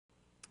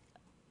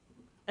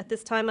At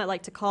this time, I'd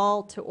like to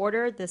call to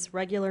order this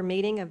regular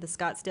meeting of the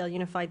Scottsdale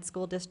Unified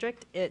School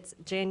District. It's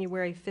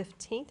January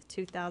 15th,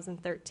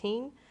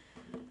 2013.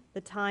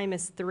 The time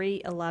is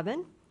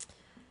 3:11.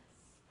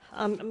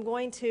 I'm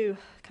going to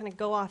kind of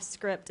go off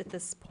script at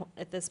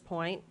this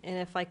point, and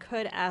if I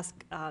could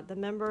ask the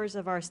members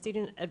of our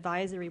Student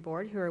Advisory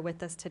Board who are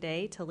with us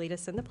today to lead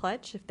us in the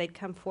pledge, if they'd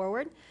come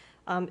forward.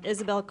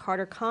 Isabel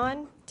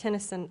Carter-Kahn,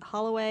 Tennyson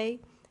Holloway,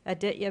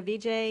 Aditya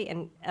Vijay,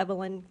 and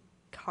Evelyn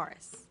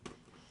Karis.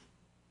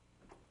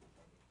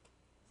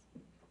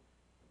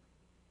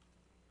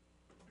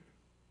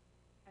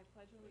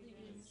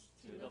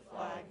 To the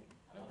flag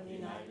of the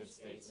United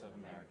States of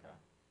America,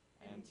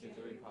 and to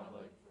the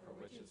republic for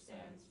which it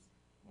stands,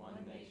 one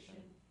nation,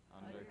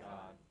 under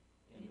God,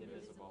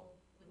 indivisible,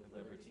 with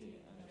liberty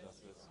and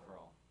justice for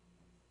all.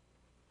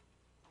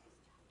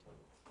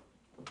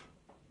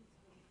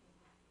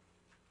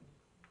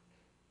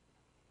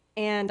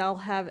 And I'll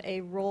have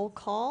a roll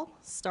call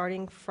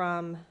starting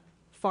from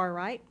far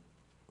right.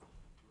 You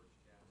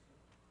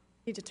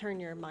need to turn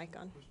your mic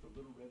on.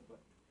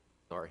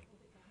 Sorry.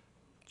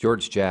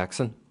 George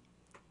Jackson.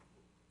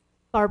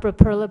 Barbara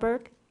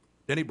Perleberg.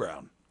 Denny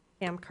Brown.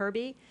 Pam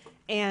Kirby.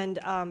 And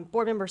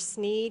Board Member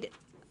Sneed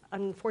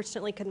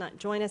unfortunately could not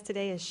join us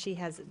today as she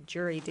has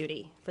jury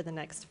duty for the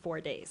next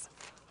 4 days.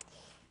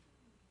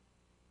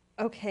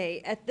 Okay,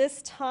 at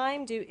this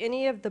time, do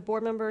any of the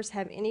board members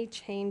have any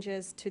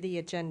changes to the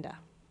agenda?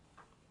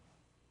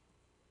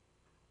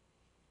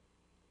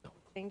 No.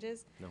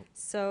 Changes? No.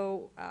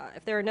 So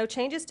if there are no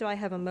changes, do I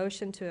have a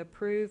motion to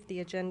approve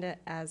the agenda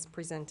as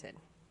presented?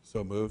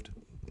 So moved.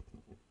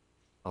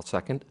 I'll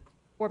second.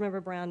 Board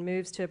Member Brown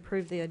moves to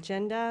approve the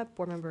agenda.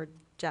 Board Member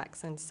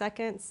Jackson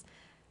seconds.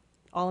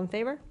 All in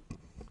favor?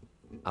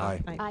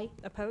 Aye. Aye.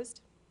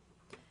 Opposed?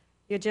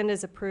 The agenda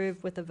is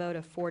approved with a vote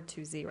of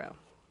 4-0.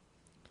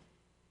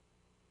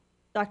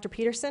 Dr.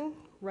 Peterson,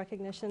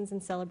 recognitions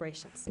and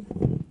celebrations.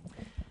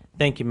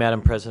 Thank you,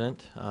 Madam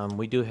President.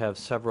 We do have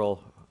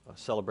several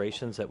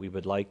celebrations that we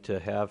would like to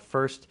have.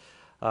 First,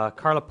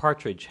 Carla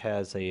Partridge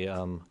has a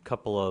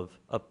couple of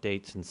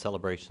updates and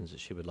celebrations that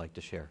she would like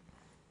to share.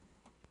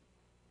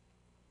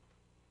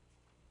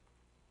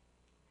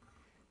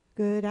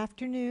 Good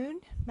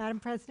afternoon, Madam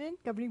President,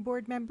 Governing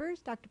Board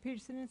members, Dr.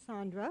 Peterson and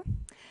Sandra.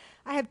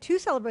 I have two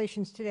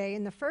celebrations today,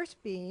 and the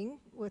first being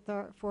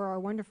for our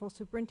wonderful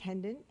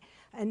superintendent,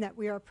 and that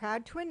we are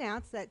proud to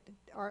announce that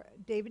our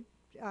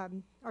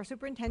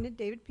superintendent,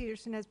 David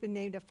Peterson, has been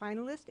named a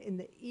finalist in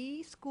the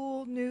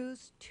eSchool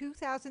News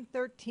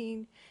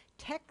 2013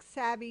 Tech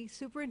Savvy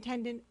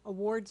Superintendent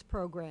Awards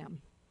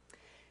Program.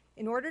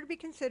 In order to be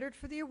considered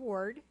for the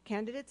award,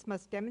 candidates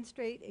must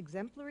demonstrate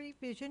exemplary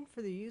vision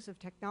for the use of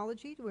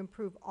technology to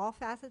improve all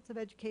facets of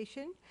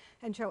education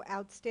and show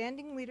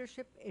outstanding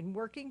leadership in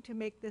working to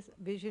make this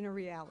vision a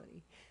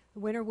reality. The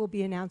winner will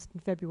be announced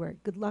in February.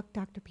 Good luck,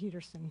 Dr.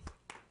 Peterson.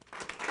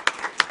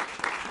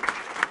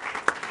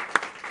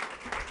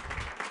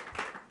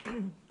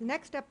 The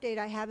next update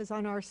I have is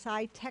on our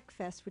Sci-Tech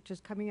Fest, which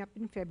is coming up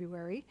in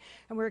February.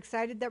 And we're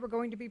excited that we're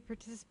going to be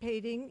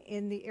participating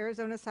in the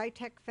Arizona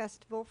Sci-Tech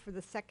Festival for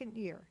the second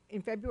year.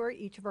 In February,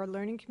 each of our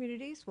learning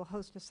communities will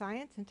host a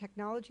science and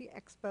technology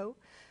expo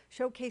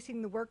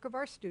showcasing the work of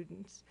our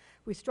students.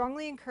 We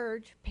strongly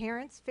encourage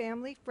parents,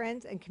 family,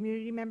 friends, and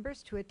community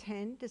members to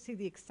attend to see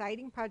the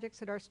exciting projects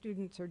that our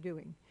students are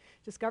doing.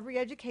 Discovery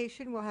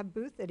Education will have a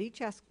booth at each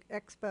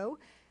expo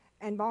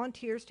and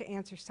volunteers to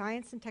answer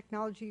science and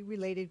technology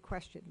related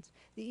questions.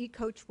 The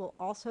eCoach will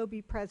also be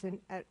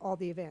present at all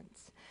the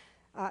events.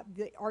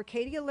 The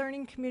Arcadia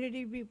Learning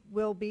Community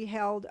will be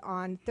held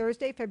on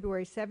Thursday,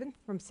 February 7th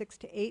from 6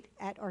 to 8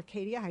 at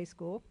Arcadia High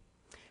School.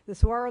 The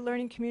Saguaro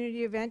Learning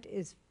Community event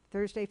is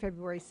Thursday,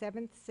 February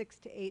 7th, 6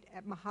 to 8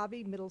 at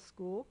Mojave Middle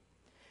School.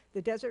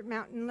 The Desert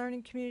Mountain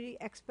Learning Community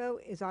Expo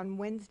is on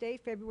Wednesday,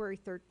 February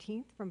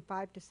 13th from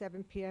 5 to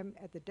 7 p.m.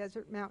 at the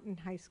Desert Mountain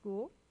High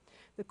School.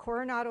 The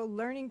Coronado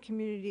Learning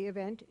Community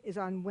event is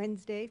on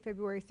Wednesday,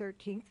 February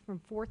 13th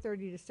from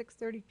 4:30 to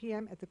 6:30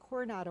 p.m. at the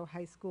Coronado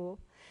High School.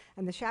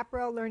 And the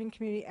Chaparral Learning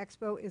Community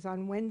Expo is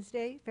on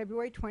Wednesday,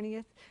 February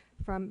 20th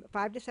from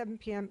 5 to 7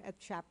 p.m. at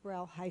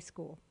Chaparral High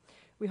School.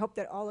 We hope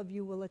that all of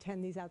you will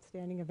attend these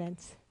outstanding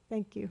events.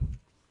 Thank you.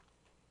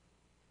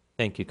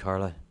 Thank you,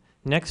 Carla.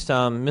 Next,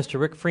 Mr.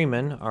 Rick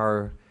Freeman,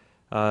 our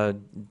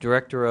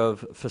Director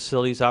of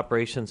Facilities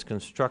Operations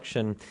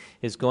Construction,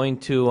 is going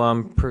to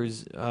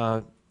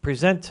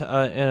present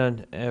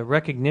a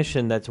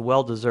recognition that's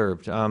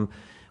well-deserved.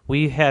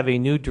 We have a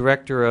new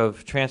Director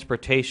of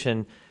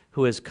Transportation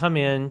who has come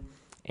in,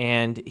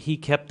 and he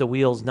kept the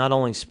wheels not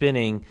only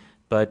spinning,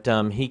 but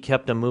he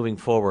kept them moving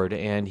forward,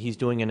 and he's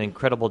doing an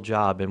incredible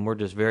job, and we're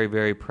just very,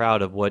 very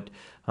proud of what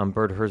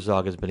Bert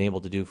Herzog has been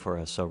able to do for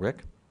us. So,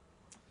 Rick?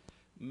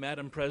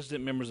 Madam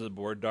President, members of the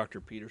board, Dr.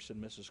 Peterson,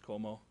 Mrs.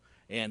 Como,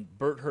 and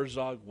Bert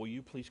Herzog, will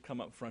you please come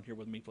up front here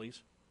with me,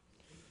 please?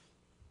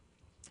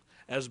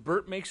 As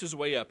Bert makes his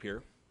way up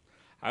here,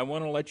 I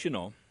want to let you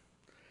know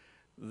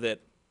that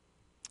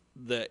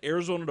the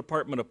Arizona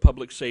Department of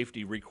Public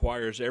Safety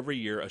requires every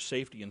year a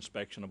safety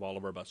inspection of all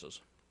of our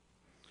buses.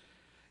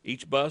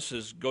 Each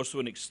bus goes through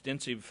an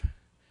extensive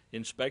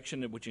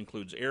inspection, which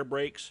includes air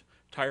brakes,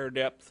 tire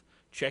depth,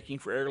 checking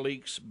for air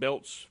leaks,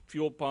 belts,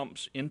 fuel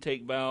pumps,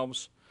 intake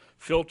valves,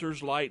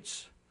 filters,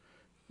 lights.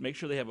 Make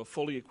sure they have a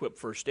fully equipped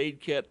first aid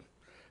kit.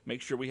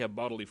 Make sure we have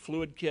bodily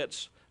fluid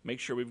kits. Make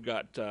sure we've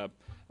got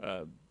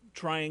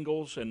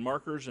triangles and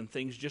markers and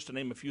things, just to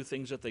name a few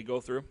things that they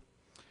go through.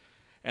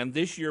 And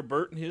this year,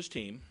 Bert and his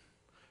team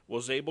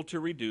was able to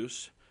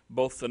reduce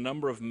both the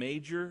number of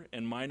major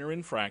and minor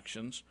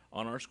infractions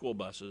on our school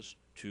buses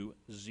to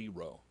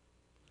 0.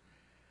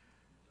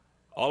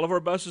 All of our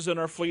buses in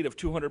our fleet of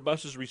 200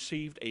 buses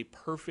received a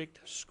perfect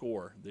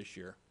score this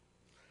year.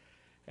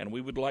 And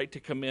we would like to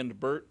commend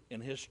Bert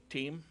and his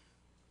team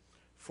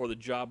for the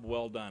job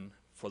well done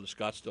for the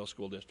Scottsdale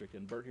School District.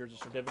 And Bert, here's a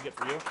certificate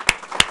for you.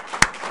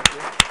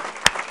 Thank you.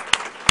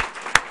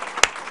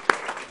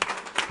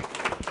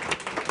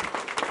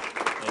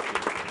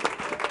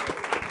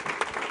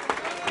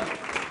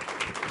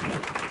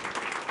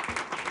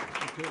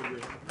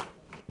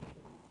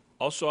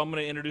 Also, I'm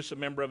going to introduce a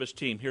member of his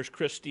team. Here's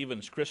Chris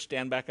Stevens. Chris,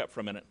 stand back up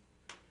for a minute.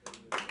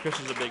 Chris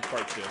is a big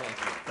part too.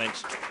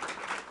 Thanks.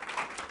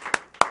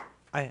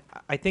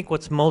 I think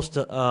what's most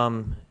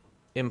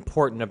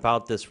important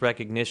about this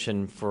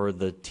recognition for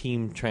the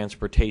team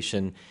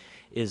transportation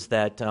is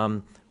that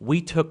we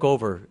took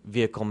over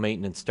vehicle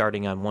maintenance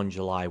starting on 1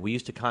 July. We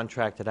used to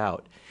contract it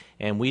out,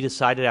 and we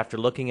decided after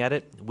looking at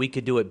it, we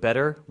could do it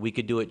better, we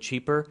could do it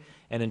cheaper,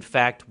 and in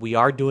fact, we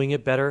are doing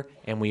it better,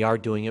 and we are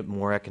doing it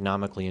more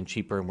economically and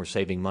cheaper, and we're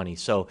saving money.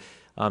 So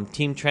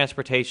team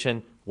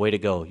transportation, way to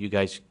go. You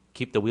guys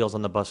keep the wheels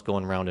on the bus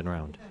going round and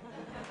round.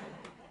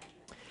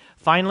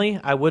 Finally,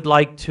 I would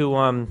like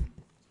to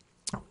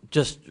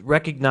just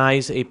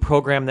recognize a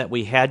program that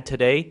we had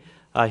today.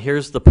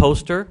 Here's the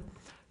poster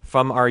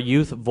from our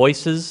Youth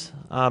Voices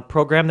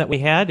program that we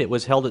had. It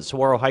was held at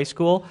Saguaro High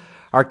School.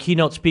 Our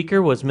keynote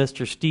speaker was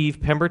Mr.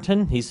 Steve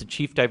Pemberton. He's the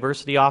Chief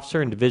Diversity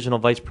Officer and Divisional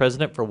Vice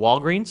President for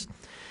Walgreens.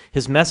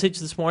 His message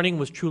this morning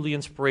was truly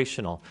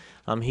inspirational.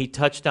 He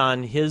touched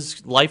on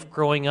his life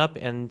growing up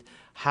and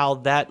how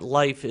that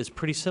life is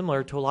pretty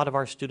similar to a lot of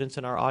our students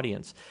in our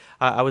audience.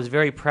 I was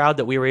very proud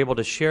that we were able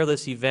to share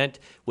this event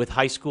with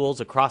high schools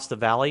across the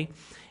valley.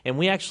 And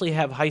we actually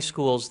have high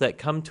schools that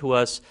come to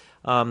us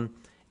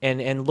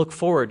and look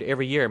forward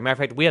every year. Matter of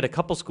fact, we had a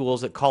couple schools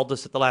that called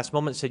us at the last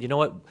moment and said, you know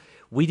what,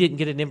 we didn't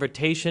get an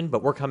invitation,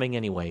 but we're coming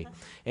anyway.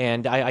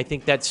 And I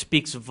think that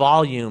speaks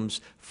volumes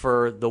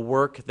for the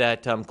work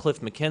that Cliff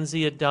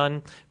McKenzie had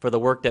done, for the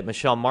work that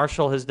Michelle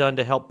Marshall has done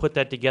to help put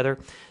that together.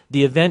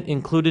 The event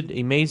included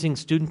amazing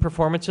student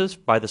performances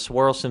by the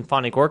Saguaro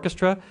Symphonic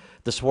Orchestra,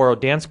 the Saguaro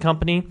Dance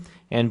Company,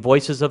 and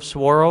Voices of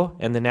Saguaro,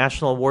 and the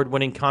National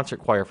Award-winning Concert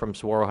Choir from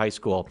Saguaro High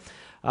School.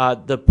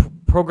 The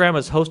program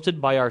is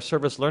hosted by our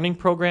Service Learning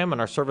program and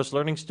our Service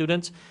Learning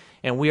students,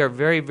 and we are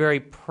very, very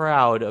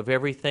proud of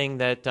everything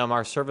that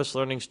our Service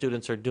Learning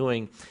students are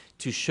doing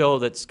to show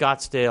that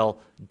Scottsdale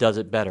does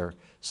it better.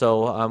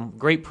 So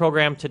great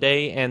program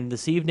today and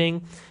this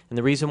evening, and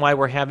the reason why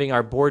we're having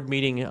our board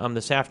meeting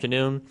this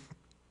afternoon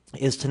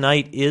is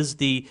tonight is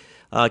the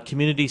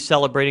Community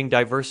Celebrating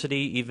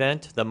Diversity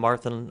event, the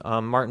Martin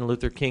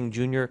Luther King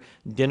Jr.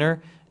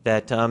 dinner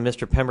that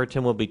Mr.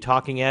 Pemberton will be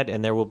talking at,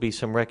 and there will be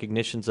some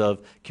recognitions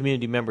of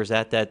community members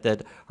at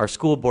that our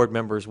school board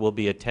members will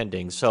be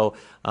attending. So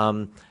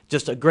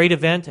just a great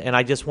event, and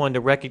I just wanted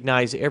to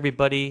recognize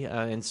everybody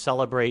and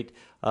celebrate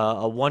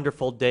a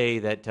wonderful day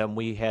that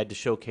we had to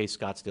showcase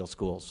Scottsdale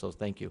schools. So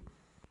thank you.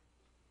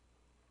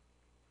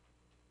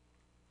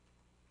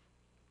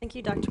 Thank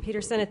you, Dr.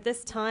 Peterson. At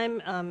this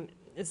time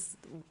is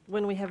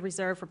when we have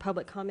reserved for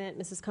public comment.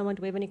 Mrs. Como,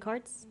 do we have any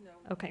cards? No.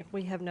 Okay,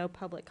 we have no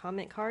public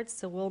comment cards,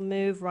 so we'll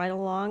move right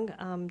along.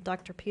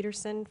 Dr.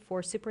 Peterson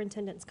for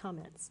superintendent's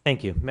comments.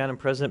 Thank you. Madam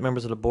President,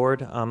 members of the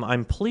board,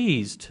 I'm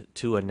pleased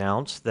to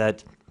announce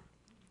that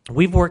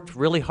we've worked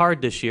really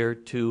hard this year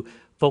to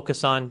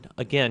focus on,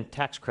 again,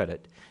 tax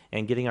credit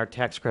and getting our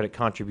tax credit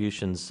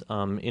contributions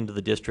into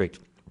the district.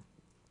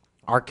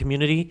 Our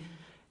community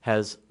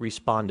has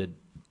responded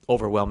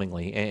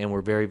overwhelmingly, and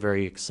we're very,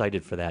 very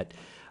excited for that.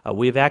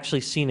 We've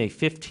actually seen a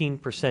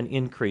 15%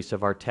 increase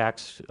of our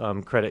tax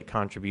credit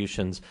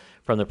contributions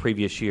from the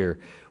previous year.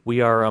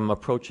 We are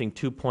approaching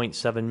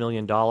 $2.7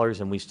 million,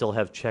 and we still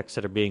have checks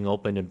that are being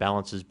opened and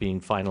balances being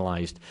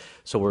finalized.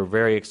 So we're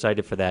very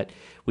excited for that.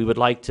 We would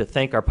like to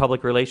thank our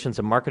Public Relations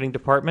and Marketing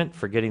Department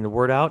for getting the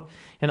word out,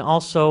 and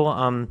also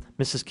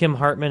Mrs. Kim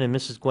Hartman and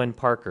Mrs. Gwen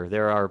Parker.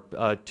 There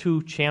are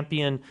two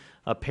champion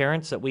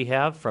parents that we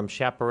have from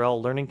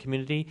Chaparral Learning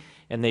Community,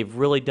 and they've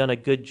really done a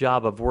good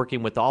job of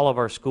working with all of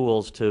our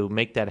schools to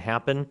make that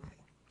happen.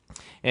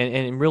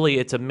 And really,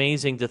 it's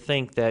amazing to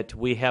think that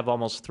we have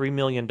almost $3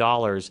 million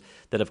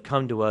that have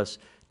come to us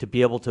to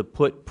be able to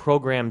put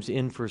programs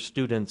in for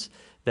students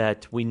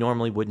that we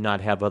normally would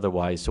not have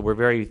otherwise. So we're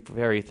very,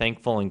 very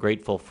thankful and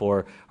grateful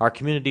for our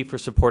community for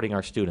supporting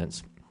our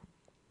students.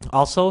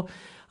 Also,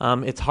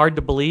 it's hard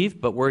to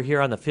believe, but we're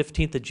here on the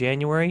 15th of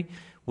January.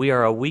 We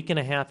are a week and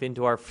a half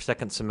into our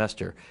second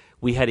semester.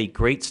 We had a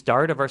great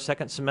start of our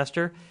second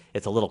semester.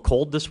 It's a little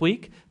cold this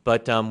week,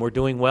 but we're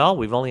doing well.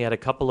 We've only had a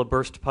couple of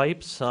burst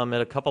pipes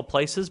at a couple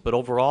places, but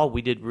overall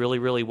we did really,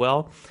 really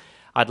well.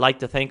 I'd like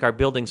to thank our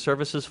building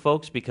services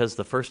folks because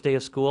the first day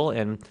of school,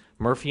 and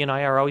Murphy and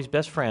I are always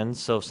best friends,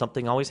 so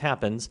something always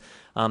happens.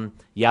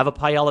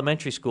 Yavapai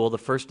Elementary School, the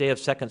first day of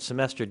second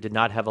semester, did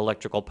not have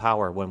electrical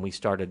power when we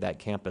started that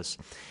campus.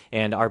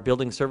 And our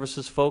building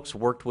services folks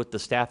worked with the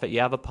staff at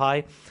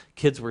Yavapai.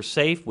 Kids were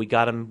safe. We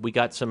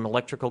got some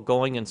electrical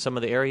going in some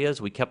of the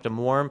areas. We kept them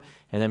warm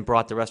and then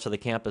brought the rest of the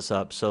campus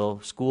up. So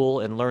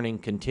school and learning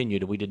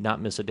continued. We did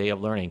not miss a day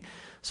of learning.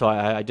 So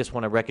I just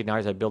want to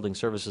recognize our building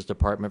services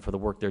department for the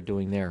work they're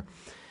doing there.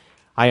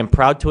 I am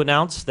proud to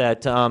announce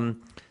that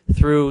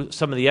through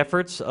some of the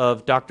efforts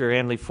of Dr.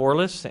 Anley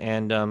Forlis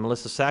and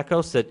Melissa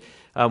Sakos,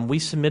 that we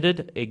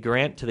submitted a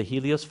grant to the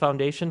Helios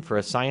Foundation for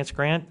a science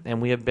grant,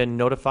 and we have been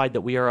notified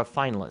that we are a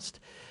finalist.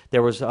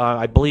 There was,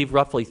 I believe,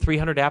 roughly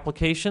 300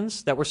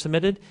 applications that were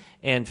submitted,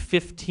 and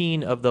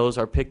 15 of those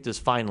are picked as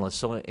finalists.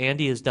 So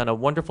Andy has done a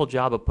wonderful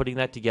job of putting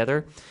that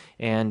together,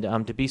 and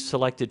to be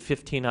selected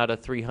 15 out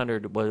of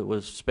 300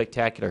 was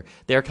spectacular.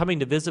 They're coming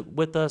to visit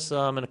with us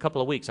in a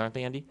couple of weeks, aren't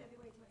they, Andy?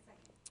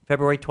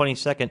 February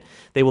 22nd,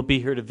 they will be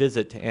here to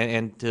visit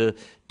and to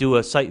do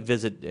a site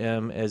visit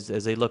as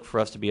they look for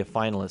us to be a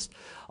finalist.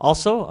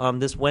 Also,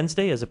 this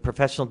Wednesday is a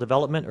professional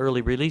development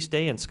early release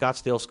day in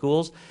Scottsdale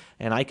schools,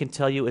 and I can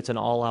tell you it's an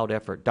all-out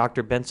effort.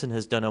 Dr. Benson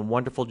has done a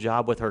wonderful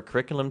job with her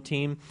curriculum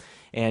team,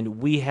 and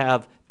we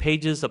have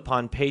pages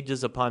upon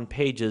pages upon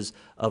pages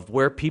of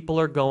where people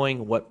are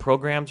going, what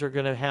programs are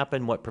going to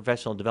happen, what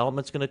professional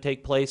development is going to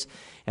take place.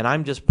 And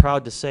I'm just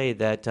proud to say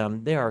that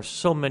there are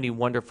so many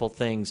wonderful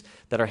things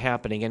that are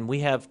happening. And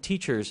we have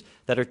teachers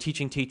that are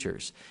teaching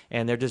teachers,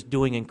 and they're just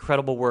doing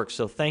incredible work.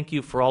 So thank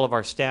you for all of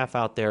our staff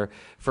out there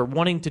for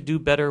wanting to do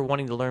better,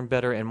 wanting to learn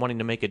better, and wanting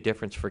to make a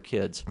difference for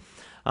kids.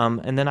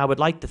 And then I would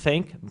like to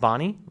thank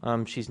Bonnie.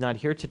 She's not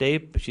here today,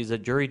 but she's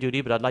at jury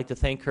duty, but I'd like to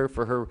thank her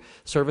for her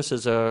service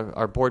as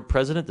our board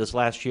president this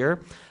last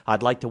year.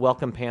 I'd like to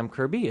welcome Pam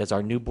Kirby as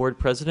our new board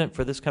president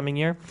for this coming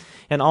year.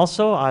 And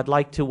also, I'd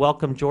like to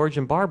welcome George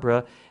and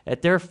Barbara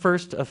at their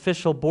first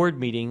official board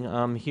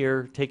meeting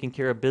here taking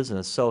care of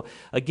business. So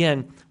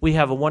again, we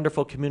have a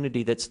wonderful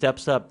community that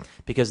steps up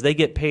because they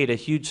get paid a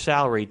huge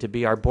salary to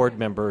be our board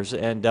members,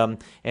 and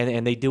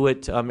they do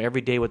it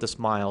every day with a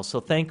smile.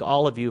 So thank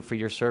all of you for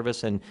your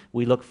service, and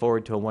we look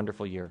forward to a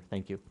wonderful year.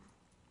 Thank you.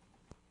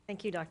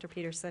 Thank you, Dr.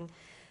 Peterson.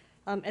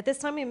 At this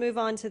time, we move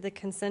on to the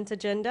consent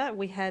agenda.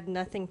 We had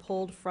nothing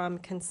pulled from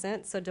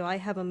consent, so do I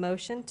have a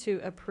motion to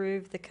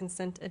approve the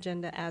consent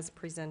agenda as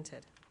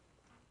presented?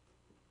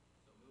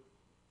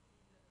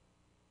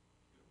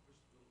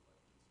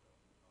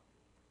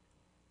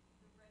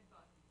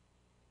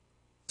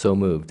 So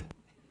moved.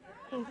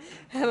 I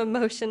have a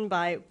motion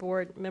by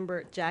Board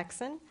Member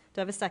Jackson. Do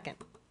I have a second?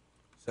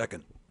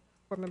 Second.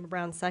 Board Member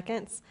Brown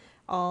seconds.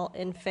 All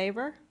in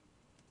favor?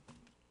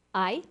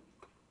 Aye.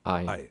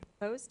 Aye. Aye.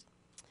 Opposed?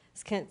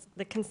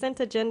 The consent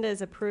agenda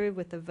is approved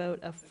with a vote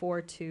of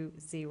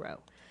 4-0.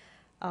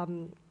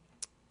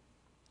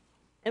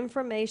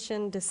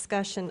 Information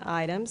discussion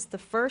items. The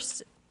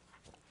first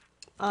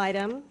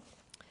item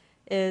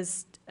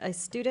is a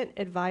student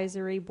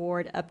advisory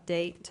board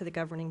update to the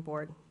governing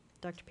board.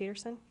 Dr.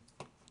 Peterson?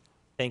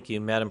 Thank you,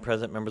 Madam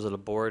President, members of the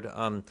board.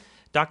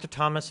 Dr.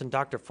 Thomas and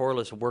Dr.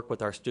 Forlis work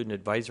with our student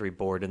advisory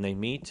board, and they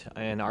meet,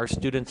 and our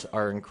students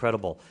are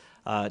incredible.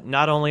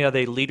 Not only are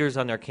they leaders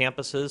on their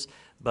campuses,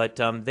 but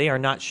they are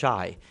not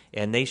shy,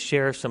 and they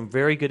share some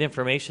very good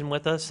information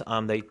with us.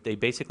 They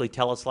basically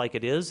tell us like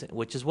it is,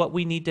 which is what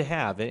we need to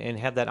have, and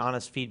have that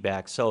honest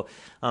feedback. So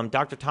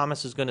Dr.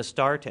 Thomas is going to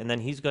start, and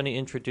then he's going to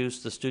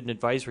introduce the student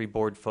advisory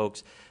board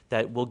folks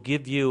that will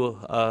give you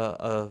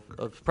a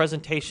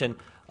presentation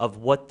of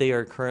what they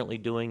are currently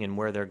doing and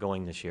where they're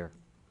going this year.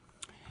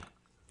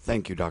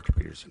 Thank you, Dr.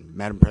 Peterson.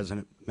 Madam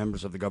President,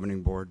 members of the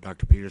governing board,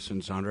 Dr.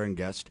 Peterson, Sandra, and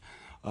guest.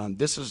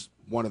 This is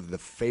one of the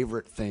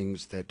favorite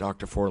things that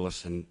Dr.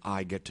 Forlis and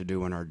I get to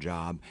do in our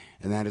job,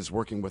 and that is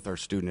working with our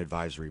student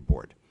advisory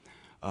board.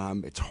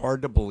 It's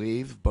hard to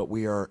believe, but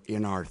we are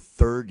in our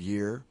third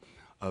year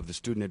of the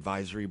student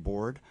advisory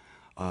board,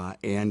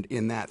 and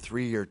in that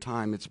 3-year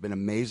time, it's been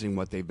amazing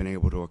what they've been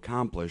able to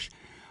accomplish.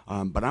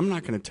 But I'm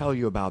not going to tell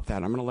you about that.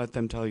 I'm going to let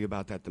them tell you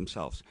about that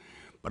themselves.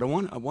 But I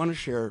want to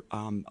share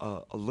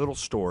a little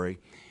story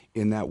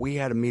in that we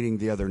had a meeting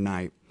the other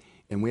night,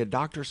 and we had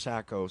Dr.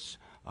 Sakos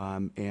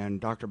and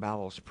Dr.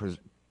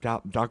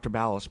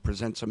 Ballas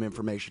present some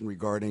information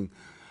regarding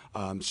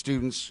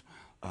students,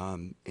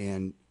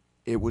 and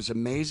it was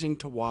amazing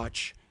to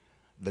watch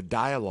the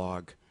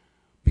dialogue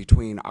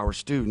between our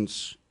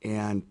students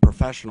and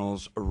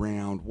professionals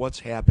around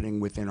what's happening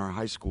within our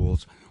high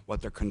schools,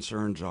 what their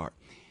concerns are.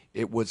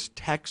 It was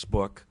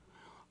textbook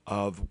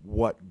of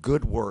what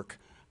good work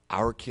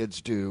our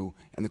kids do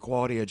and the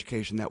quality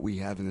education that we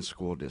have in the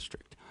school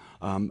district.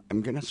 I'm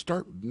going to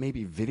start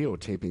maybe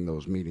videotaping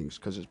those meetings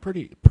because it's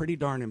pretty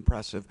darn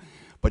impressive.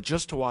 But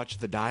just to watch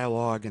the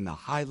dialogue and the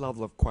high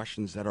level of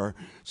questions that our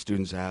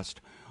students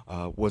asked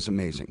was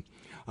amazing.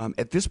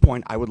 At this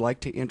point, I would like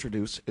to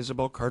introduce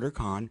Isabel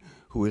Carter-Kahn,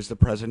 who is the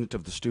president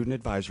of the Student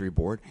Advisory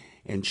Board,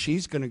 and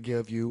she's going to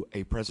give you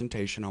a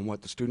presentation on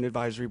what the Student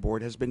Advisory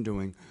Board has been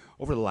doing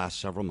over the last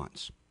several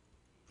months.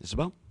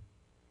 Isabel?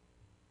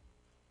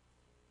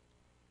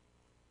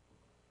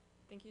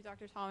 Thank you,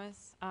 Dr.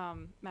 Thomas.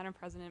 Madam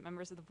President,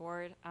 members of the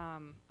board,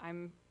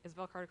 I'm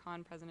Isabel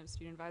Carter-Kahn, President of the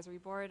Student Advisory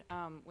Board.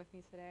 With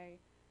me today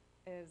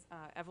is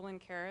Evelyn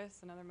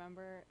Karras, another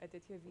member,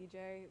 Aditya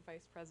Vijay,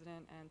 Vice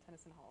President, and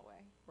Tennyson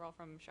Holloway. We're all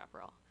from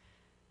Chaparral.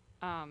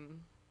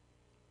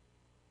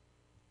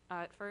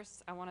 At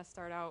first, I want to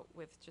start out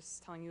with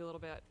just telling you a little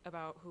bit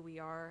about who we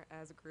are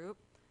as a group.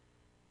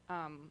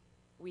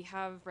 We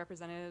have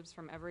representatives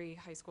from every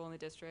high school in the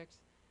district.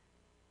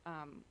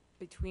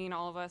 Between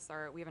all of us,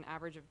 we have an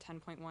average of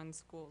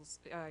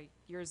 10.1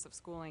 years of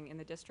schooling in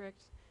the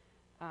district.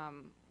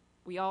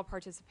 We all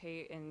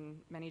participate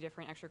in many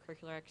different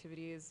extracurricular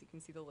activities. You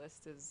can see the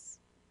list is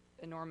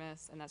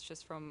enormous, and that's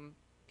just from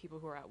people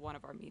who are at one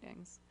of our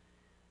meetings.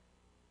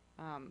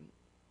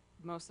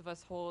 Most of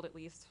us hold at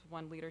least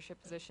one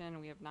leadership position, and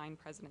we have 9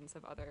 presidents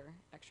of other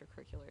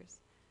extracurriculars.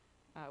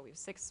 We have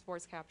 6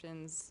 sports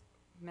captains.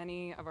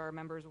 Many of our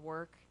members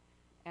work,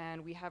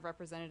 and we have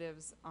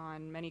representatives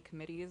on many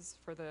committees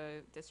for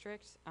the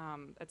district.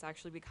 It's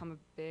actually become a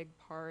big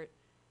part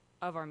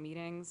of our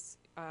meetings.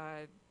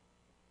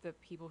 The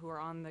people who are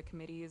on the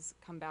committees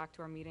come back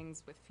to our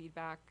meetings with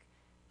feedback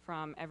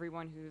from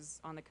everyone who's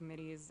on the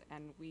committees,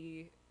 and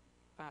we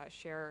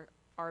share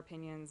our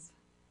opinions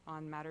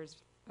on matters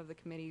of the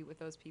committee with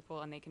those people,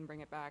 and they can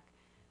bring it back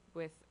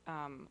with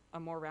a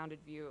more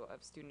rounded view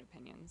of student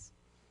opinions.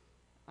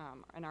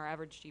 And our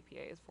average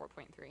GPA is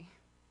 4.3,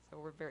 so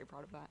we're very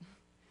proud of that.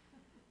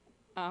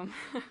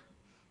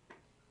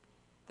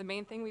 The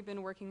main thing we've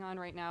been working on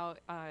right now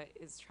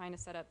is trying to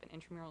set up an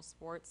intramural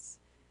sports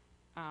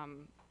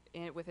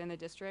within the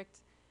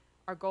district.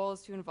 Our goal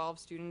is to involve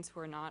students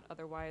who are not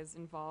otherwise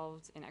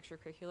involved in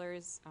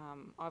extracurriculars.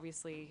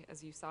 Obviously,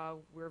 as you saw,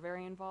 we're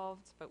very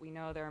involved, but we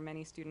know there are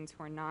many students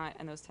who are not,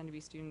 and those tend to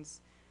be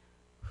students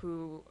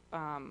who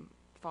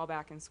fall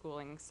back in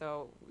schooling.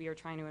 So we are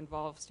trying to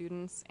involve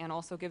students and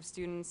also give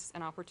students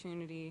an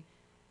opportunity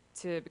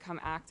to become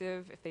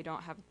active if they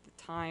don't have the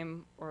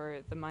time or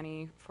the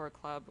money for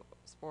club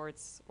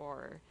sports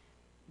or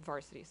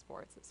varsity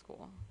sports at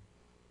school.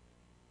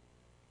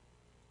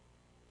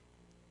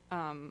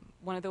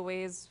 One of the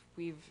ways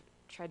we've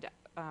tried to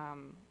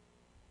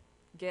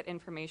get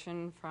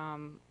information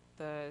from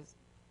the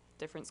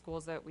different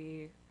schools that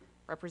we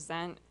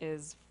represent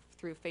is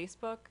through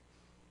Facebook.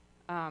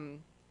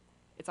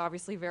 It's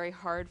obviously very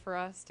hard for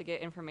us to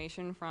get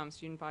information from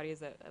student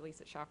bodies. At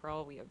least at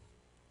Chaparral, we have,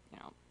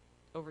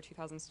 over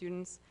 2,000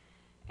 students,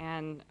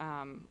 and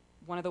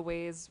one of the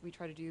ways we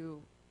try to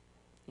do,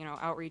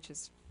 outreach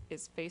is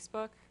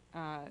Facebook.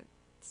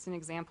 It's an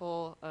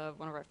example of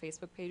one of our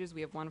Facebook pages.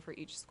 We have one for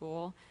each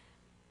school.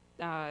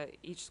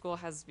 Each school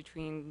has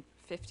between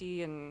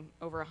 50 and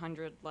over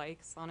 100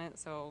 likes on it,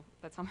 so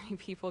that's how many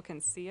people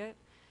can see it.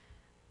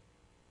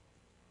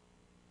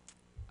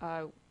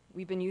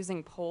 We've been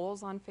using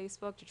polls on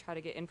Facebook to try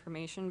to get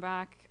information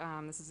back.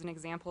 This is an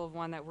example of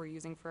one that we're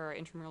using for our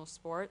intramural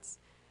sports.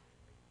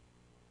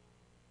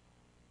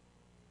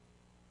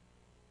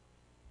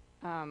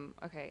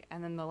 Okay,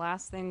 and then the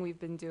last thing we've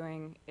been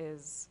doing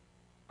is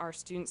our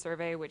student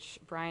survey, which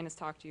Brian has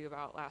talked to you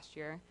about last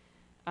year,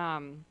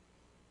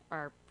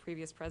 our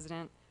previous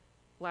president.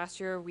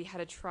 Last year we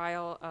had a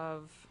trial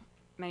of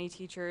many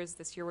teachers.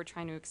 This year we're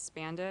trying to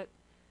expand it.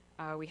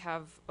 We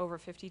have over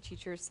 50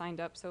 teachers signed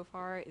up so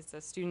far. It's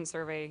a student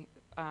survey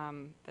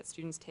that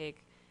students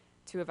take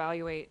to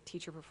evaluate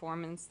teacher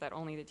performance that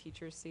only the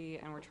teachers see,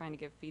 and we're trying to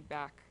give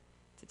feedback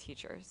to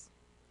teachers.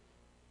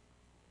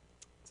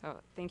 So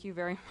thank you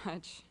very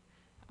much.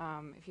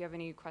 If you have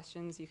any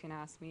questions, you can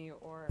ask me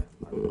or...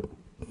 Are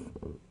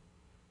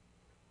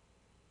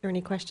there any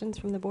questions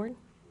from the board?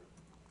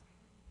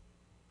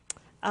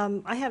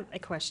 I have a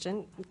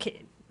question.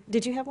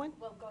 Did you have one?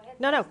 Well, go ahead.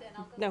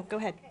 No, go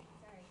ahead.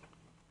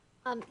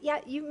 Okay, yeah,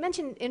 you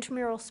mentioned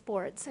intramural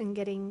sports and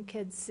getting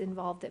kids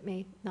involved that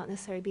may not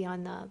necessarily be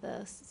on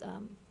the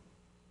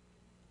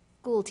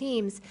school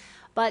teams,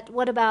 but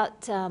what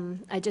about,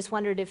 I just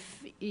wondered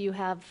if you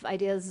have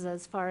ideas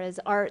as far as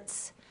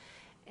arts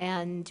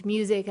and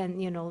music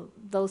and,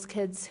 those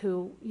kids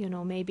who,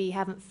 maybe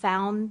haven't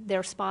found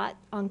their spot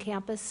on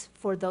campus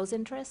for those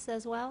interests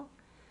as well?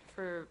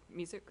 For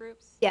music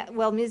groups? Yeah,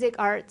 well, music,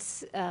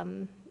 arts,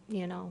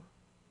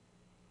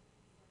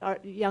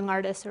 young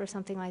artists or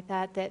something like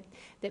that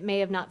may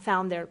have not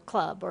found their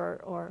club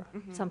or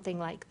something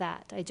like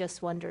that. I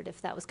just wondered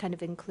if that was kind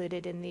of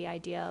included in the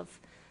idea of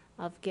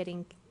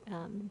getting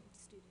students.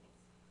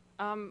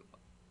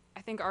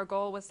 I think our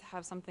goal was to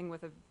have something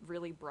with a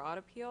really broad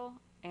appeal,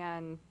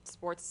 and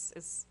sports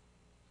is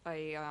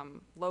a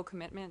low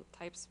commitment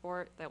type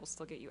sport that will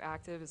still get you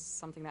active, is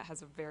something that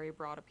has a very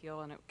broad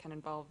appeal, and it can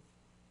involve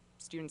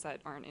students that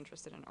aren't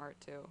interested in art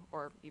too,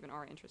 or even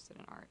are interested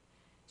in art.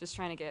 Just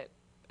trying to get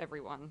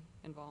everyone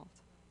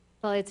involved.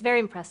 Well, it's very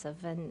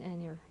impressive,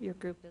 and your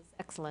group is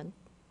excellent.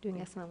 doing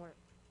excellent work.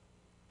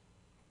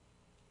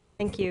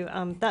 Thank you.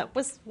 That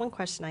was one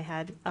question I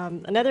had.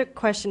 Another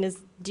question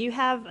is, do you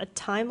have a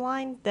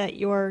timeline that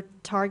you're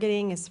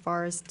targeting as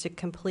far as to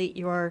complete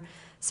your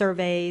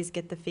surveys,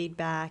 get the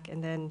feedback,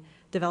 and then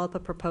develop a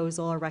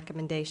proposal or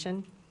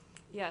recommendation?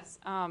 Yes,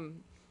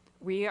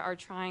 we are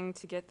trying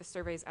to get the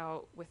surveys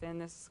out within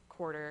this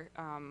quarter.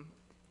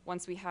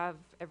 Once we have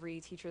every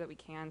teacher that we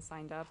can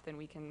signed up, then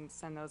we can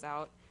send those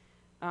out.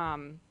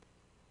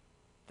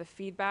 The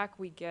feedback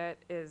we get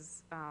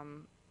is,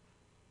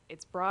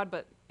 it's broad,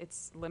 but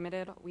it's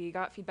limited. We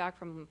got feedback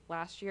from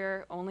last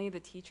year. Only the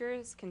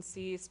teachers can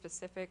see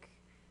specific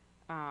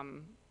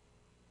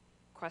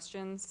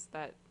questions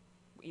that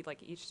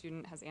each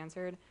student has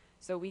answered.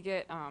 So we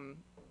get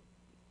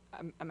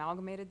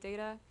amalgamated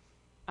data.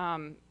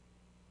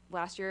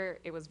 Last year,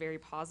 it was very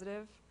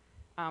positive.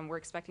 We're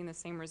expecting the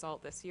same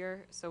result this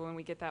year. So when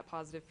we get that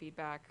positive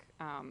feedback,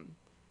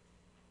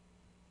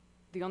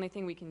 the only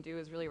thing we can do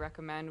is really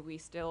recommend. We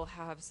still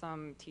have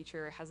some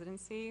teacher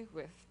hesitancy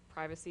with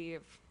privacy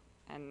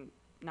and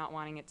not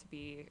wanting it to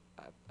be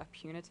a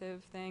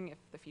punitive thing if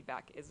the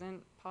feedback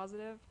isn't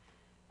positive.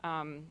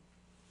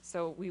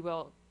 So we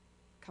will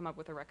come up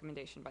with a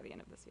recommendation by the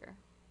end of this year.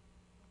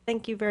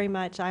 Thank you very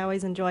much. I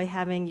always enjoy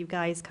having you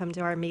guys come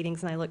to our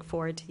meetings, and I look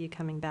forward to you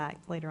coming back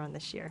later on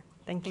this year.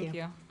 Thank you. Thank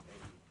you.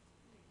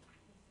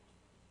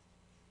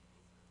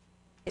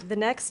 The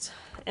next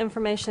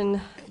information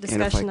And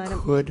discussion if I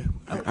item. could,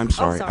 Oh, I'm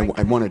sorry, sorry.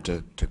 I wanted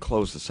to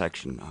close the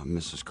section,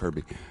 Mrs.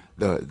 Kirby.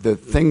 The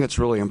thing that's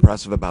really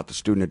impressive about the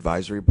Student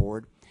Advisory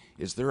Board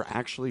is they're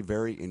actually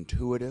very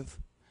intuitive.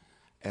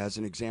 As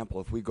an example,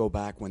 if we go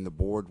back when the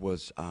board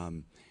was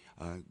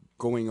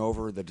going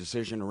over the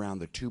decision around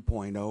the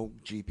 2.0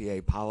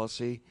 GPA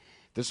policy,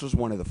 this was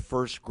one of the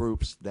first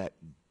groups that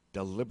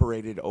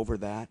deliberated over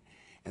that,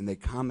 and they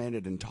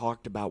commented and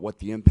talked about what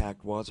the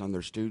impact was on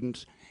their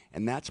students.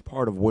 And that's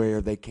part of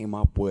where they came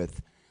up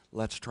with,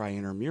 let's try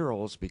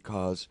intramurals,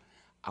 because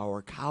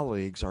our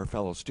colleagues, our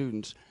fellow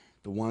students,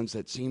 the ones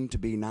that seem to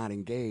be not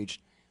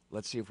engaged,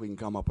 let's see if we can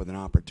come up with an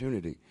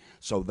opportunity.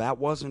 So that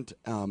wasn't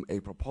a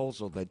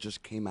proposal that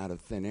just came out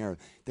of thin air.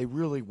 They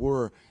really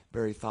were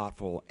very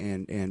thoughtful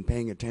and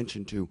paying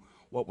attention to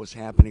what was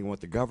happening, what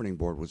the governing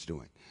board was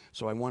doing.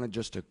 So I wanted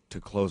just to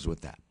close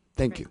with that.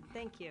 Thank you.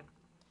 Thank you.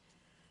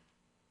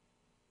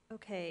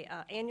 Okay,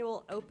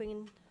 annual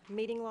open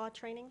meeting law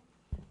training.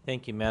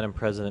 Thank you, Madam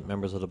President,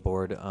 members of the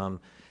board.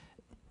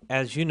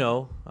 As you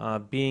know,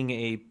 being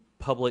a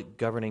public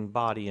governing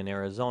body in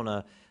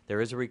Arizona, there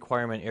is a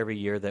requirement every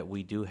year that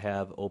we do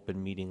have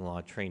open meeting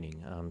law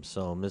training.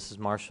 So Mrs.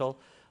 Marshall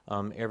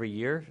every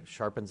year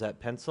sharpens that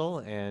pencil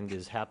and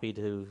is happy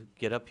to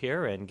get up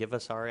here and give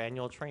us our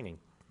annual training.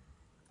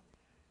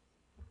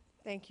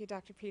 Thank you,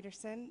 Dr.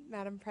 Peterson.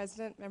 Madam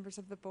President, members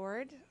of the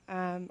board,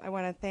 I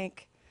want to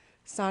thank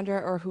Sandra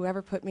or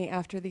whoever put me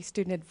after the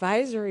Student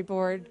Advisory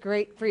Board,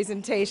 great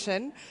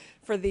presentation,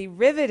 for the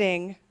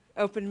riveting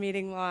open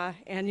meeting law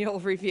annual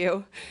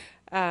review.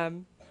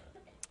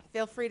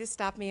 Feel free to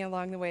stop me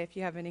along the way if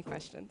you have any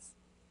questions.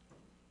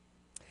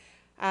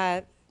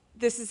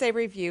 This is a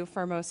review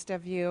for most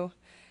of you.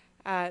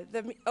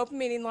 The open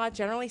meeting law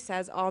generally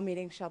says all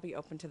meetings shall be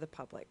open to the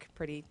public.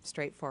 Pretty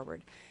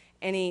straightforward.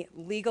 Any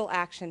legal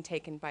action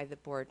taken by the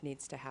board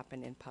needs to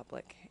happen in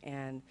public.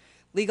 And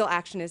legal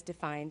action is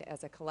defined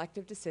as a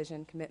collective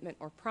decision, commitment,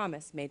 or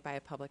promise made by a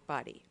public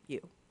body,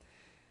 you.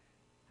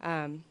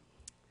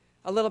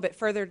 A little bit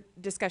further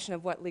discussion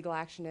of what legal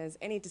action is.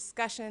 Any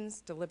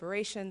discussions,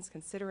 deliberations,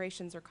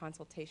 considerations, or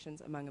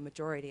consultations among a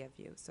majority of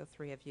you, so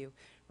 3 of you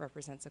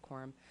represents a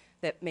quorum,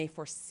 that may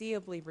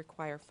foreseeably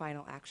require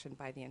final action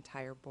by the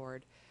entire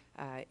board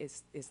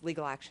is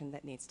legal action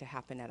that needs to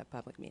happen at a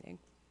public meeting.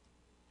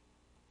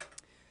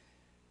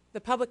 The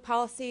public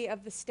policy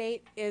of the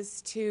state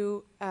is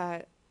to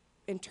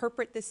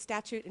interpret this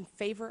statute in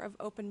favor of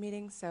open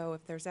meetings, so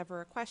if there's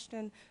ever a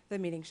question, the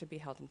meeting should be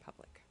held in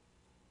public.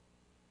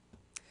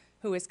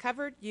 Who is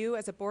covered? You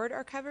as a board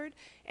are covered,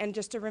 and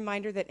just a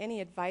reminder that any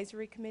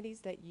advisory committees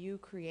that you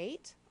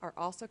create are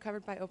also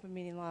covered by open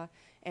meeting law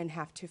and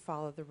have to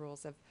follow the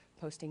rules of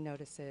posting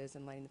notices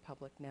and letting the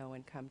public know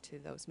and come to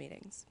those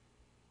meetings.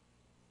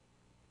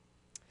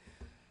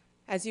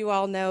 As you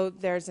all know,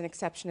 there's an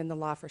exception in the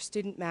law for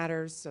student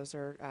matters. Those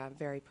are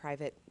very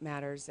private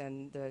matters,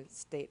 and the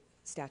state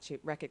statute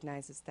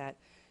recognizes that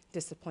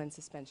discipline,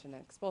 suspension,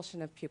 and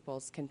expulsion of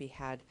pupils can be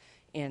had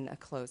in a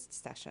closed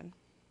session.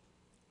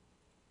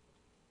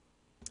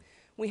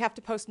 We have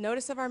to post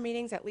notice of our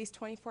meetings at least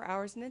 24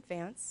 hours in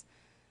advance.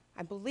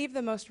 I believe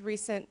the most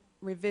recent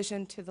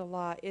revision to the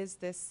law is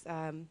this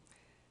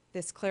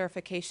this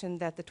clarification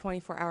that the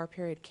 24-hour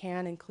period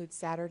can include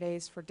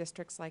Saturdays for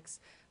districts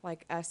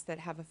like us that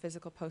have a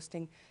physical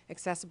posting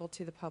accessible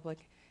to the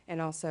public, and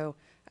also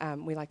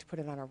we like to put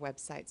it on our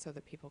website so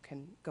that people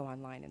can go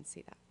online and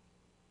see that.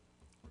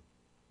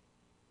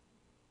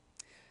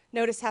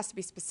 Notice has to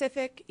be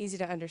specific, easy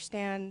to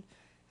understand.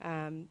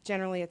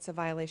 Generally, it's a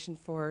violation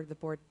for the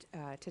board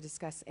to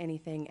discuss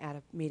anything at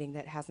a meeting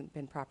that hasn't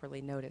been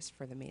properly noticed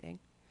for the meeting.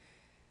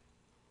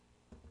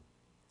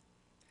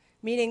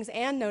 Meetings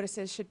and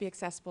notices should be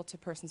accessible to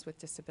persons with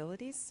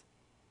disabilities.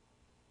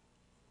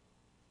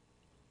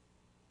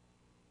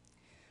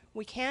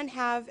 We can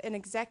have an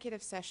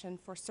executive session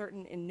for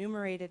certain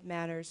enumerated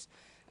matters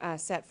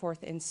set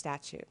forth in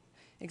statute.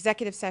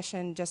 Executive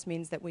session just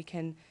means that we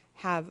can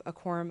have a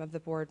quorum of the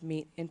board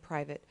meet in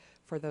private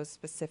for those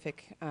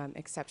specific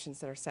exceptions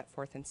that are set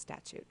forth in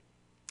statute.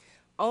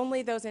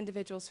 Only those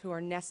individuals who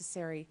are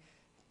necessary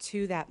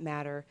to that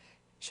matter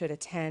should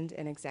attend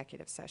an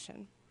executive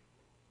session.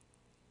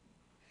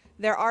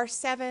 There are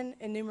 7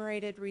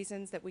 enumerated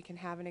reasons that we can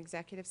have an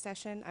executive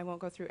session. I won't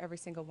go through every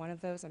single one of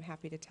those. I'm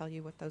happy to tell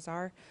you what those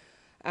are.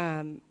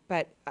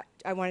 But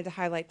I wanted to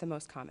highlight the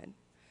most common.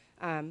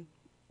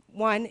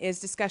 One is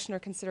discussion or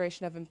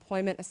consideration of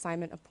employment,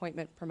 assignment,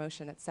 appointment,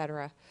 promotion,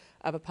 etc.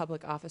 of a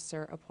public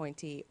officer,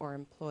 appointee, or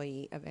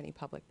employee of any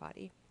public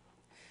body.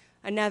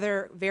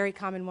 Another very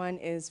common one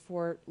is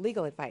for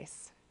legal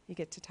advice. You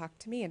get to talk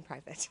to me in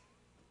private.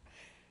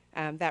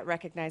 That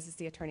recognizes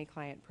the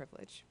attorney-client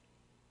privilege.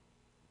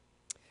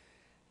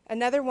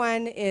 Another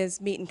one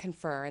is meet and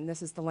confer, and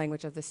this is the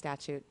language of the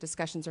statute,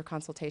 discussions or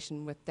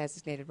consultation with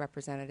designated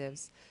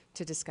representatives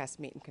to discuss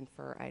meet and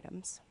confer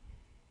items.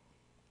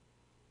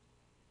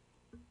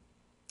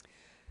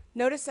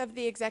 Notice of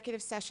the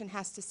executive session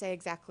has to say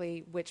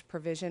exactly which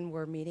provision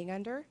we're meeting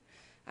under.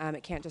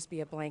 It can't just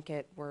be a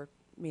blanket, we're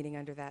meeting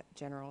under that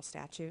general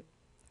statute.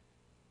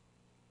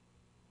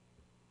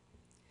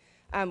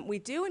 We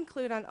do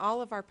include on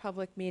all of our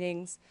public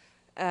meetings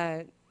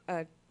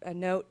a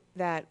note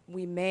that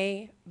you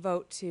may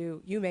vote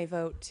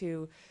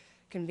to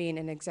convene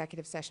an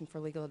executive session for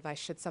legal advice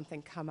should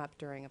something come up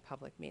during a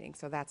public meeting.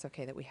 So that's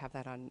okay that we have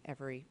that on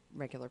every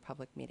regular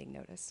public meeting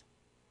notice.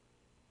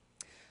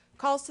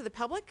 Calls to the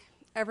public,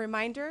 a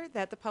reminder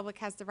that the public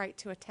has the right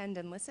to attend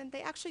and listen.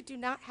 They actually do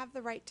not have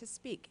the right to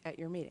speak at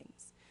your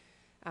meetings.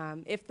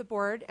 If the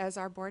board, as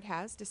our board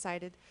has,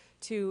 decided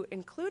to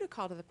include a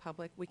call to the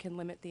public, we can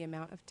limit the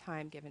amount of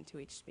time given to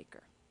each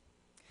speaker.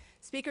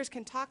 Speakers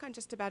can talk on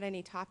just about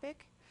any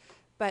topic,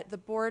 but the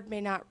board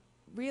may not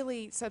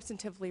really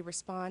substantively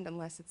respond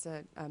unless it's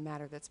a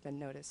matter that's been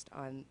noticed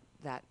on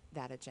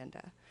that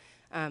agenda.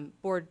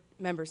 Board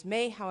members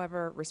may,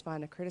 however,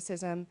 respond to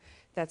criticism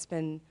that's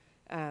been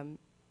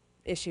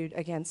issued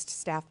against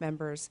staff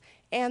members,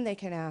 and they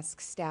can ask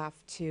staff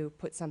to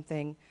put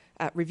something,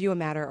 review a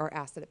matter or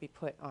ask that it be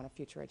put on a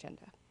future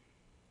agenda.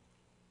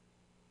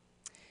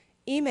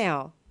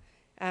 Email.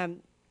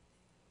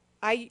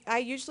 I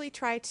usually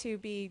try to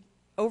be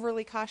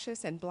overly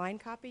cautious and blind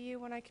copy you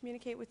when I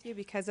communicate with you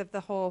because of the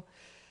whole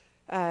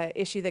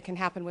issue that can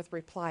happen with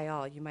reply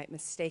all. You might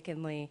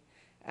mistakenly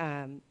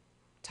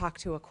talk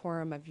to a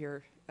quorum of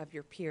your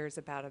peers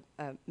about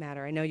a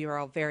matter. I know you're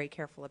all very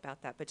careful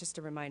about that, but just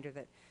a reminder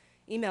that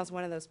email is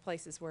one of those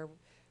places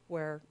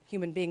where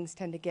human beings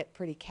tend to get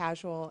pretty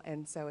casual,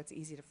 and so it's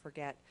easy to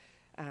forget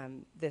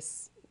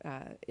this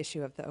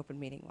issue of the open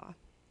meeting law.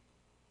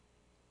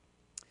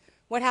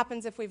 What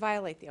happens if we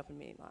violate the open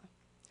meeting law?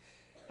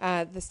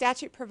 The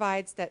statute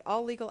provides that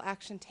all legal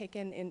action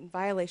taken in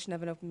violation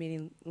of an open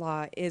meeting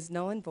law is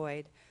null and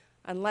void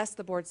unless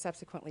the board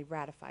subsequently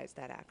ratifies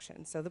that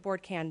action. So the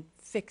board can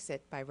fix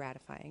it by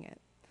ratifying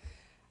it.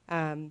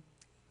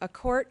 A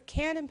court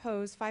can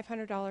impose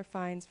 $500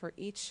 fines for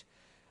each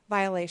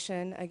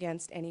violation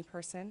against any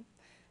person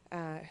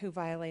who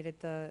violated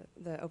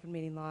the open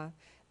meeting law.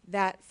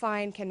 That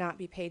fine cannot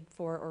be paid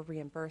for or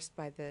reimbursed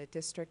by the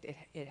district.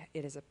 It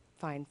is a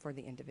fine for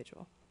the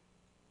individual.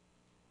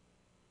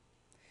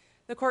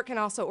 The court can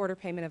also order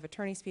payment of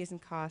attorney's fees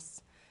and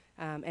costs,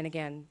 and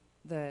again,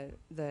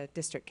 the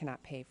district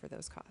cannot pay for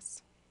those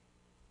costs.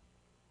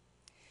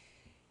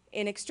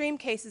 In extreme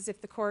cases,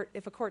 if a court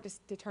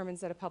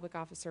determines that a public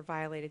officer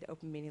violated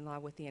open meeting law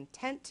with the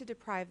intent to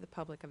deprive the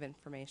public of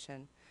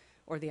information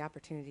or the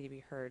opportunity to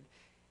be heard,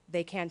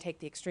 they can take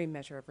the extreme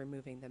measure of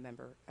removing the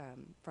member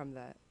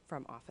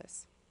from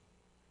office.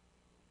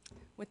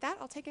 With that,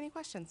 I'll take any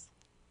questions.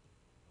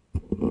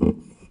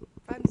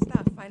 Fun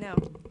stuff, I know.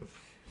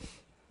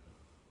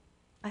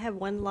 I have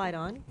one light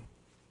on.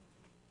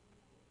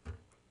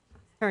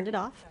 Turned it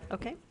off.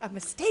 Okay. A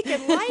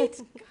mistaken light?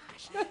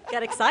 Gosh.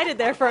 Got excited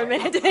there for a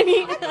minute, didn't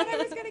you? I thought I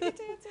was going to get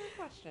to answer a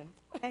question.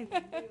 Okay.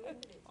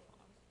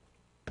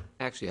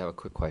 I actually have a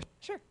quick question.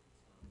 Sure.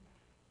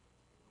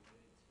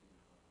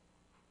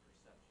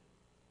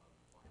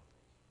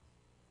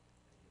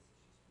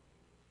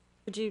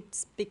 Would you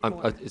speak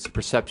more? It's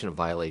perception of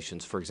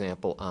violations. For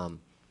example,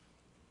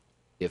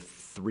 if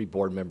 3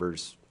 board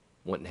members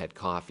went and had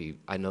coffee,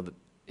 I know that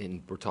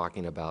we're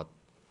talking about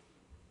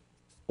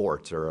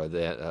sports or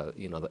the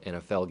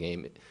NFL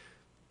game.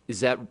 Is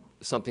that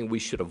something we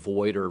should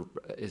avoid, or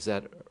is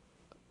that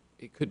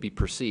it could be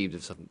perceived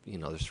if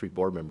there's 3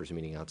 board members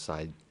meeting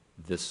outside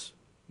this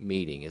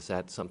meeting? Is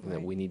that something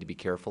that we need to be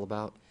careful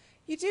about?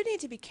 You do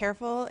need to be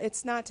careful.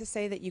 It's not to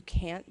say that you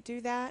can't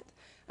do that,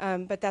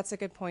 but that's a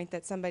good point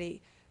that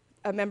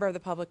a member of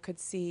the public could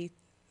see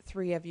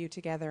 3 of you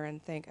together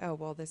and think, oh,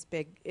 well, this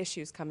big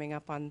issue's coming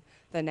up on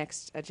the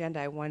next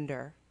agenda, I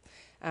wonder.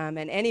 And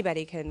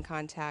anybody can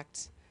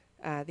contact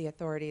the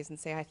authorities and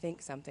say, I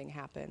think something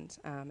happened,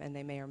 and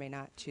they may or may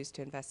not choose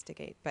to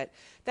investigate. But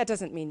that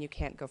doesn't mean you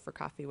can't go for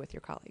coffee with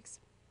your colleagues.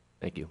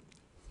 Thank you.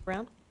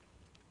 Brown?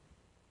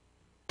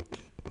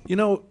 You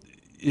know,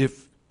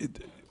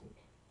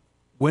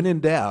 when in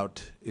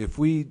doubt, if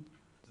we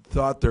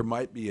thought there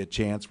might be a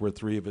chance where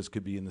three of us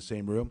could be in the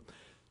same room,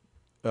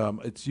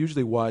 it's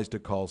usually wise to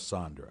call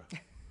Sandra.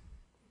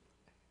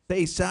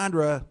 Hey,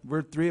 Sandra,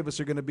 we're three of us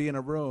are going to be in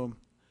a room,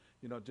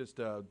 you know, just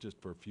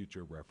for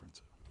future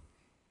reference.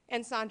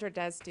 And Sandra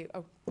does do,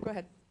 oh, go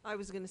ahead. I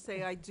was going to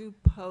say, I do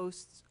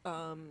post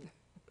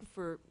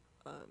for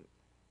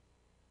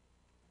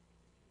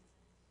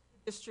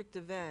district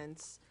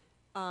events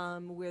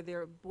where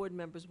their board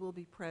members will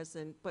be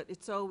present, but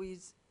it's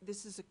always,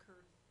 this is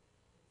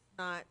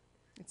not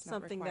It's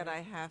not something that I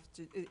required. have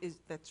to,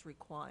 that's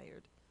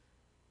required.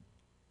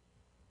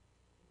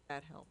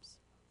 That helps.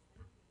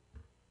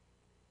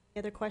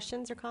 Any other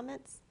questions or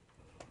comments?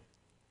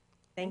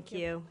 Thank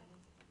you.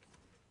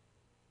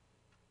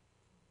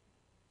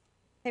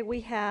 Okay,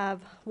 we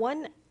have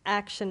one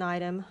action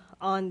item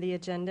on the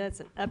agenda.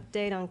 It's an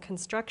update on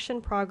construction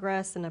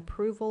progress and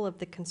approval of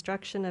the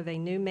construction of a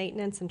new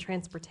maintenance and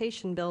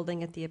transportation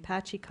building at the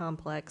Apache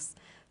Complex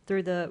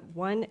through the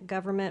One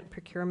Government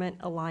Procurement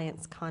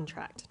Alliance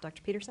contract.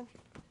 Dr. Peterson?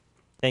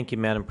 Thank you,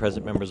 Madam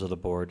President, members of the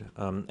board.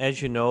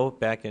 As you know,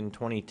 back in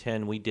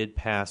 2010, we did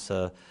pass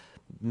a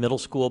middle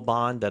school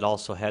bond that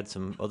also had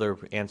some other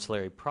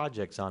ancillary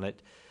projects on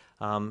it.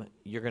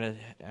 You're going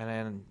to,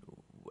 and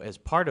as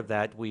part of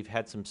that, we've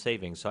had some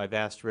savings. So I've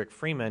asked Rick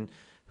Freeman,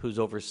 who's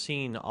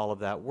overseen all of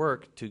that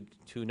work, to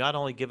not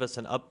only give us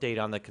an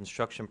update on the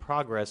construction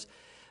progress,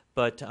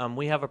 but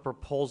we have a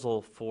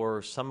proposal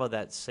for some of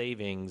that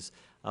savings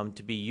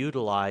to be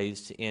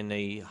utilized in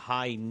a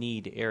high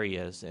need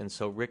areas. And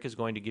so Rick is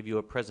going to give you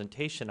a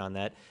presentation on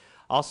that.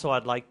 Also,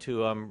 I'd like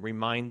to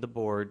remind the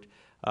board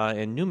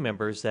and new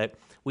members that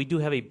we do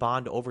have a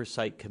bond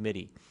oversight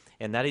committee.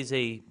 And that is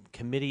a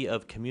committee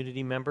of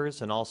community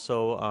members, and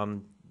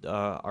also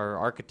our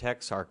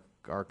architects, our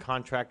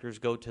contractors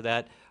go to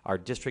that, our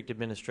district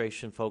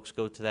administration folks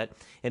go to that,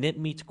 and it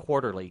meets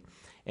quarterly.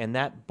 And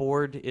that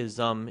board is,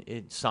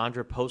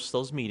 Sandra posts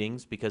those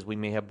meetings because we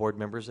may have board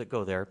members that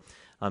go there,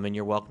 and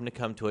you're welcome to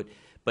come to it.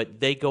 But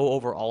they go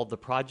over all of the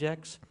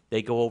projects,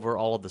 they go over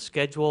all of the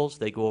schedules,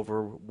 they go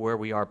over where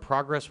we are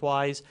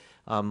progress-wise,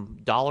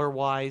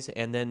 dollar-wise,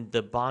 and then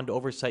the bond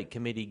oversight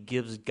committee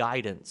gives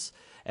guidance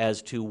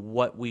as to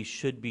what we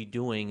should be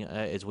doing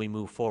as we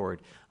move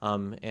forward.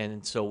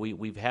 And so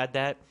we've had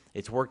that.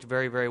 It's worked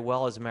very, very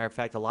well. As a matter of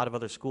fact, a lot of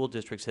other school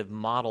districts have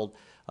modeled,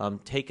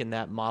 taken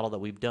that model that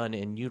we've done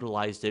and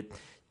utilized it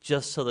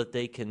just so that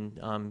they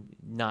can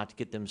not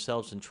get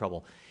themselves in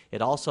trouble.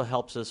 It also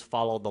helps us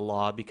follow the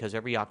law because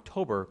every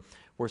October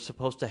we're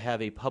supposed to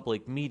have a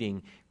public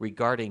meeting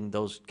regarding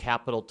those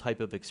capital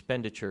type of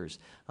expenditures.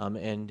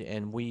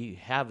 And we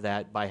have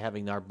that by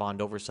having our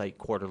bond oversight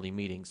quarterly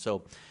meeting.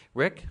 So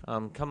Rick,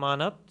 come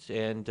on up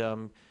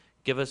and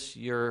give us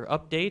your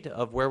update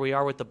of where we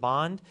are with the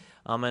bond.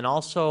 And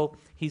also,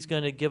 he's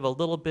going to give a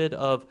little bit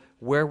of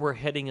where we're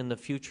heading in the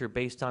future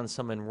based on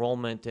some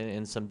enrollment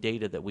and some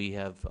data that we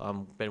have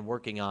been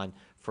working on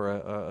for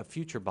a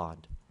future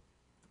bond.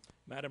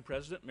 Madam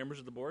President, members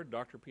of the board,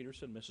 Dr.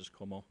 Peterson, Mrs.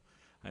 Como,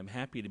 I'm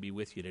happy to be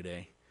with you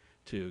today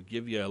to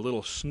give you a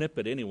little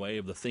snippet anyway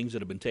of the things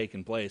that have been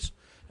taking place.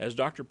 As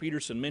Dr.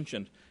 Peterson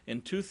mentioned,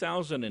 in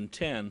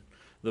 2010,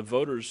 the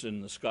voters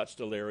in the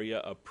Scottsdale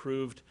area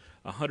approved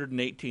a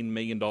 $118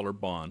 million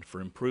bond for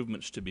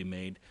improvements to be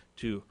made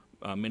to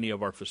many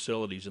of our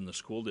facilities in the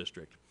school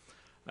district.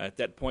 At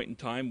that point in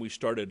time, we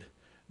started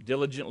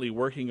diligently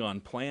working on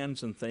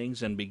plans and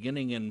things, and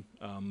beginning in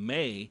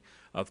May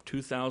of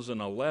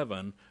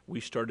 2011, we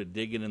started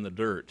digging in the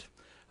dirt,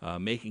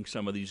 making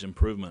some of these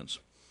improvements.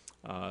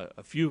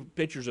 A few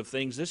pictures of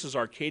things. This is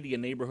Arcadia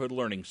Neighborhood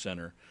Learning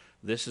Center.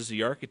 This is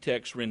the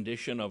architect's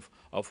rendition of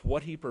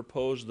what he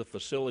proposed the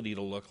facility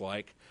to look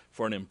like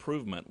for an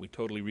improvement. We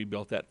totally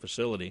rebuilt that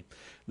facility.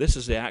 This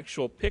is the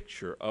actual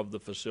picture of the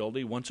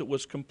facility once it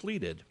was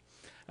completed,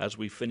 as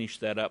we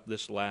finished that up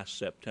this last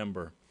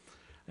September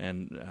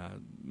and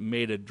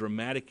made a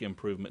dramatic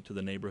improvement to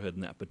the neighborhood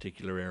in that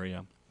particular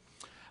area.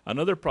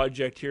 Another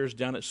project here is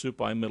down at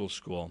Supai Middle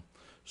School.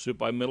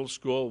 Supai Middle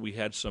School, we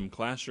had some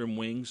classroom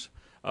wings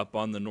up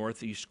on the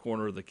northeast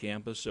corner of the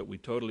campus that we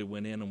totally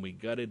went in and we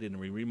gutted and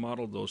we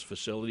remodeled those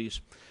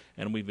facilities,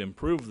 and we've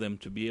improved them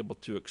to be able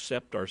to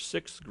accept our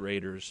 6th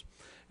graders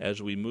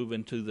as we move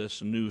into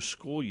this new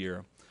school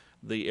year.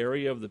 The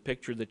area of the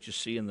picture that you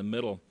see in the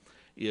middle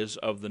is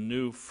of the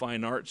new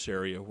fine arts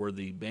area where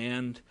the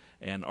band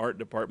and art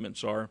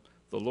departments are.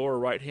 The lower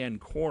right-hand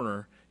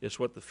corner is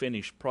what the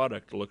finished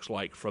product looks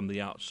like from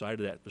the outside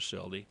of that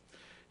facility.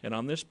 And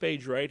on this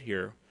page right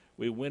here,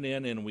 we went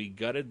in and we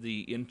gutted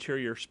the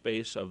interior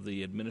space of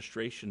the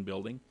administration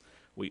building.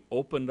 We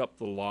opened up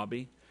the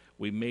lobby.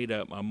 We made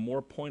a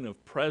more point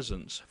of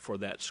presence for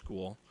that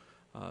school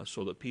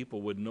so that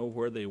people would know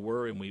where they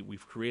were, and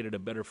we've created a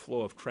better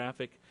flow of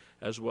traffic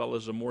as well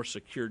as a more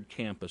secured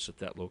campus at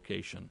that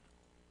location.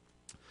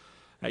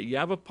 At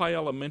Yavapai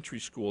Elementary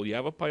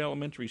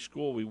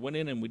School, we went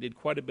in and we did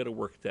quite a bit of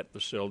work at that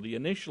facility.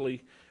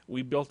 Initially,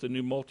 we built a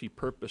new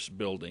multi-purpose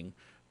building,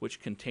 which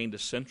contained a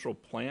central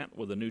plant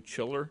with a new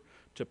chiller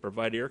to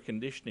provide air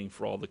conditioning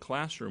for all the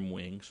classroom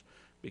wings,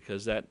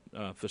 because that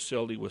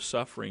facility was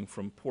suffering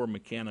from poor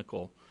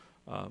mechanical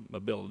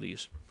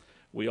abilities.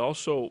 We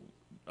also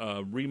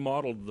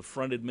remodeled the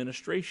front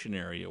administration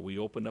area. We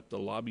opened up the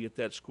lobby at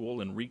that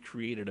school and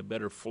recreated a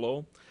better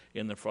flow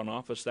in the front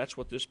office. That's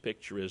what this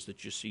picture is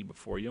that you see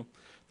before you.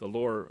 The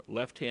lower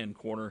left-hand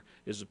corner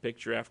is a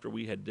picture after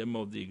we had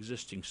demoed the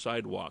existing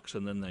sidewalks,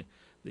 and then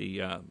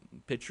the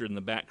picture in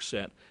the back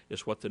set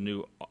is what the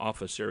new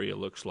office area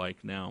looks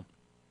like now.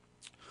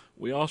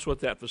 We also at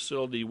that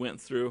facility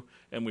went through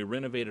and we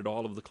renovated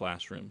all of the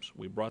classrooms.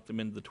 We brought them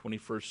into the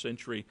 21st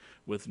century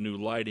with new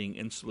lighting,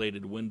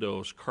 insulated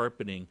windows,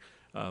 carpeting,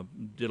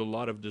 did a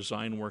lot of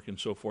design work and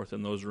so forth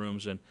in those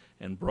rooms,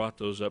 and brought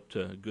those up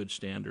to good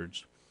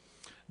standards.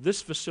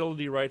 This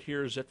facility right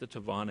here is at the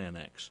Tavon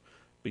Annex.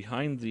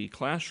 Behind the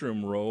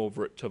classroom row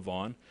over at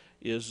Tavon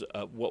is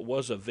what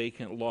was a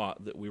vacant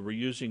lot that we were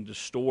using to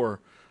store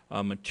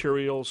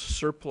materials,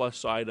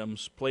 surplus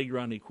items,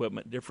 playground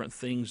equipment, different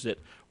things that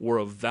were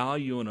of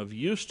value and of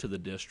use to the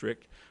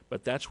district,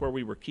 but that's where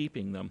we were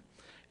keeping them.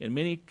 In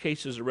many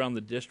cases around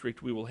the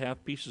district, we will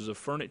have pieces of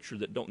furniture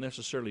that don't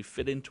necessarily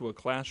fit into a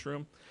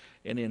classroom,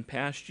 and in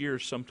past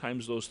years,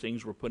 sometimes those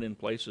things were put in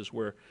places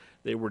where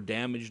they were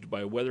damaged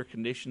by weather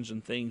conditions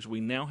and things.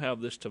 We now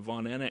have this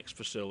Tavon Annex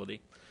facility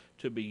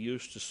to be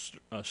used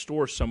to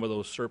store some of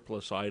those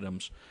surplus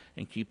items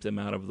and keep them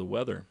out of the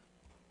weather.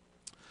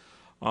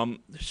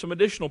 Some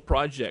additional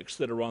projects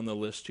that are on the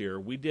list here.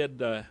 We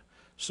did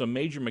some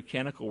major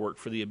mechanical work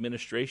for the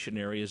administration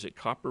areas at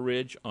Copper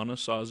Ridge,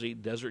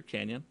 Anasazi, Desert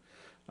Canyon.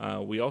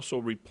 We also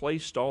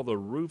replaced all the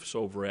roofs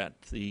over at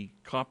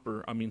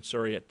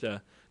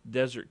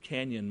Desert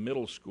Canyon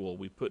Middle School.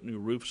 We put new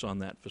roofs on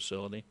that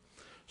facility.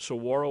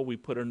 Saguaro, we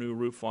put a new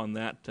roof on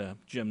that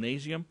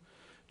gymnasium.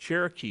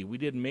 Cherokee, we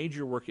did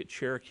major work at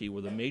Cherokee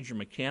with a major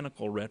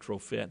mechanical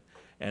retrofit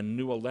and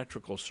new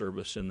electrical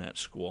service in that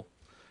school.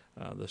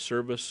 The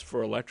service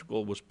for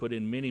electrical was put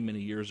in many, many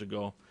years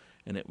ago,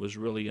 and it was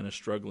really in a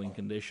struggling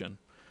condition.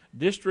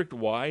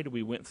 District-wide,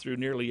 we went through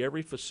nearly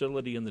every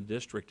facility in the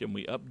district, and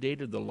we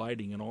updated the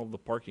lighting in all of the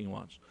parking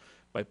lots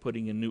by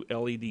putting in new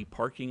LED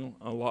parking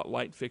lot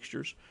light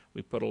fixtures.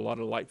 We put a lot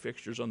of light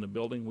fixtures on the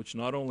building, which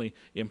not only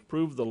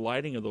improved the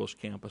lighting of those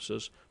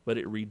campuses, but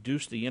it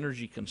reduced the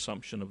energy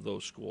consumption of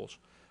those schools.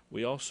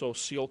 We also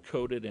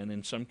seal-coated and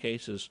in some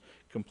cases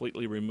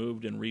completely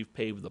removed and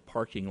repaved the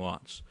parking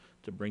lots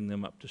to bring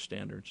them up to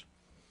standards.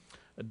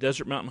 At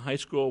Desert Mountain High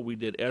School, we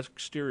did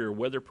exterior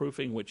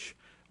weatherproofing, which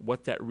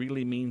what that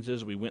really means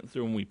is we went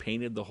through and we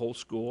painted the whole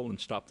school and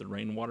stopped the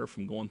rainwater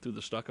from going through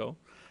the stucco,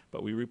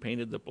 but we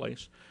repainted the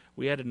place.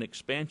 We had an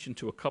expansion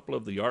to a couple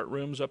of the art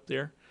rooms up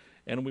there,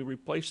 and we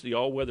replaced the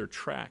all-weather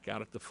track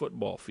out at the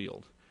football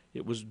field.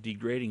 It was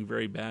degrading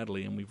very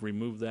badly, and we've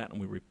removed that and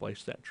we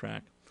replaced that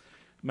track.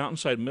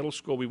 Mountainside Middle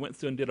School, we went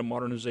through and did a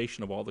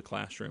modernization of all the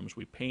classrooms.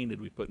 We painted,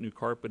 we put new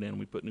carpet in,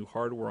 we put new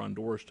hardware on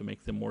doors to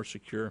make them more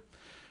secure.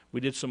 We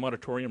did some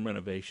auditorium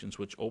renovations,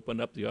 which opened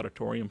up the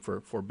auditorium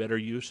for better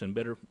use and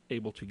better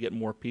able to get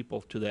more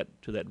people to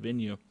that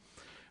venue.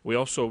 We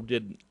also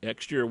did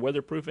exterior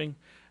weatherproofing,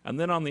 and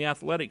then on the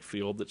athletic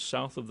field that's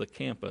south of the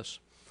campus,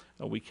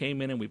 we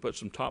came in and we put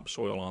some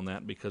topsoil on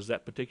that because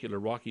that particular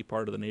rocky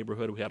part of the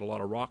neighborhood, we had a lot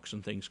of rocks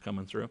and things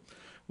coming through.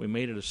 We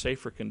made it a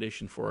safer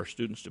condition for our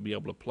students to be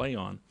able to play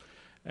on.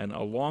 And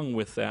along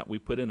with that, we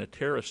put in a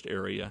terraced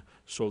area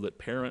so that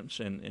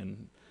parents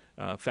and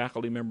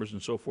faculty members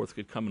and so forth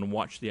could come and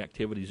watch the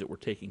activities that were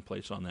taking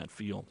place on that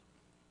field.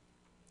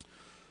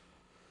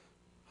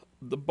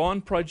 The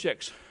bond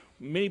projects,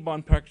 many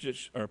bond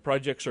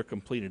projects are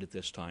completed at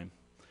this time,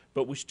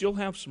 but we still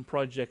have some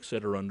projects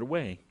that are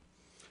underway.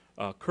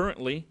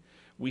 Currently,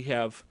 we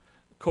have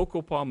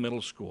Cocopa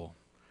Middle School.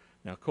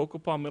 Now,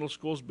 Cocopa Middle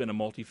School has been a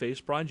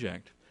multi-phase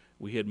project.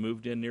 We had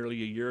moved in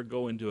nearly a year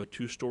ago into a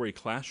two-story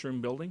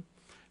classroom building.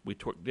 We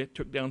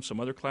took down some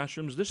other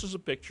classrooms. This is a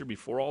picture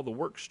before all the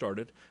work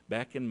started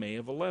back in May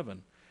of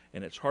 11.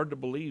 And it's hard to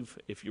believe,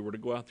 if you were to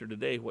go out there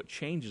today, what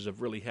changes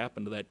have really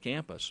happened to that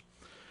campus.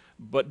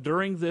 But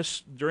during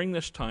this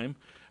time,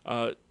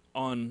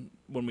 when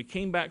we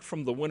came back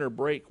from the winter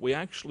break, we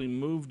actually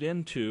moved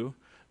into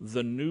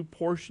the new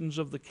portions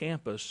of the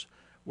campus.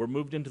 We're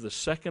moved into the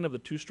second of the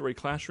two-story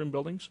classroom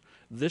buildings.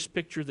 This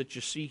picture that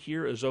you see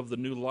here is of the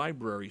new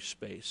library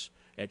space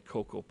at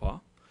Cocopa.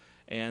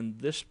 And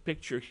this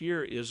picture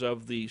here is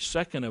of the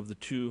second of the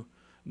two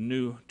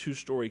new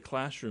two-story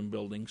classroom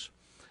buildings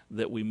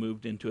that we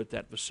moved into at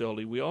that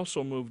facility. We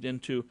also moved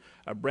into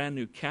a brand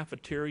new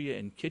cafeteria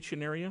and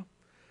kitchen area.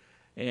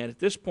 And at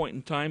this point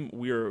in time,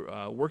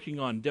 we're working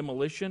on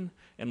demolition,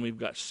 and we've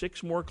got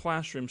 6 more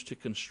classrooms to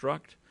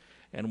construct.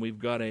 And we've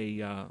got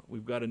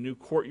a new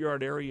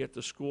courtyard area at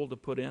the school to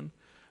put in,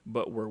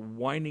 but we're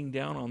winding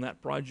down on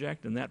that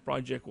project, and that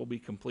project will be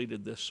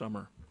completed this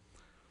summer.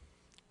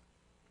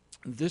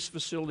 This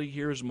facility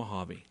here is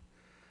Mojave.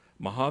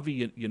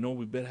 Mojave, you know,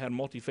 we've had a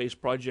multi-phase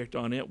project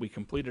on it. We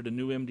completed a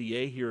new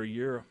MDA here a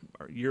year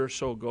or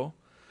so ago.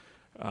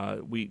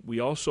 We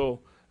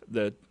also,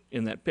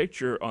 in that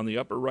picture on the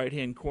upper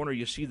right-hand corner,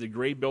 you see the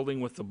gray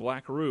building with the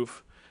black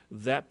roof.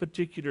 That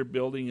particular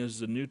building is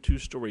the new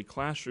 2-story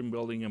classroom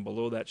building, and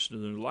below that's the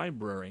new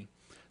library.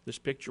 This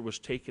picture was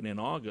taken in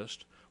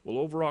August. Well,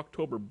 over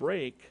October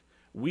break,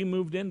 we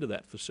moved into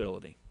that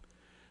facility.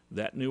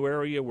 That new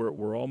area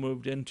we're all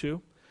moved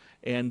into.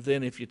 And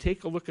then if you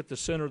take a look at the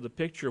center of the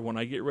picture, when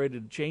I get ready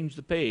to change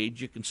the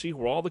page, you can see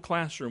where all the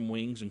classroom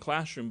wings and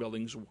classroom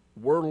buildings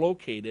were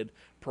located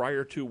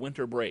prior to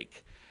winter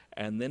break.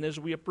 And then as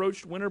we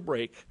approached winter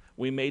break,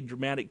 we made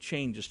dramatic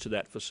changes to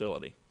that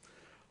facility.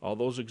 All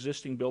those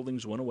existing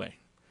buildings went away.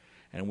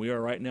 And we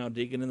are right now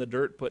digging in the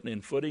dirt, putting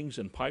in footings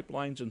and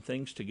pipelines and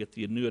things to get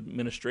the new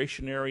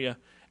administration area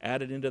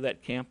added into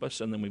that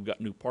campus, and then we've got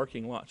new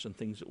parking lots and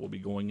things that will be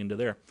going into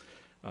there.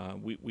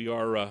 We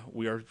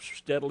are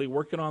steadily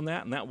working on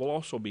that, and that will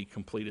also be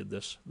completed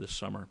this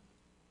summer.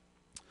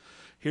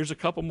 Here's a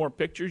couple more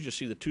pictures. You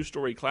see the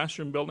 2-story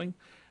classroom building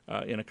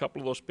in a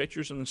couple of those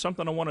pictures, and then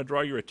something I want to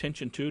draw your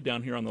attention to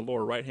down here on the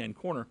lower right-hand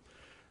corner.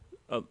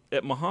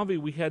 At Mojave,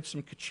 we had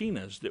some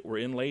kachinas that were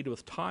inlaid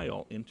with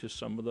tile into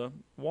some of the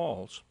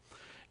walls.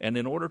 And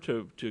in order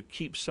to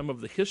keep some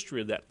of the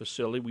history of that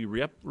facility, we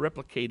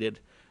replicated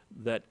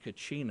that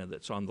kachina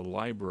that's on the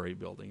library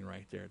building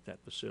right there at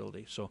that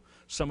facility. So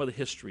some of the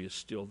history is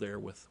still there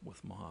with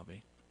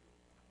Mojave.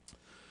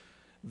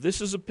 This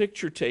is a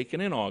picture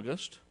taken in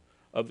August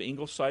of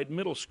Ingleside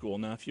Middle School.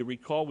 Now, if you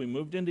recall, we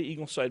moved into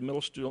Ingleside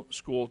Middle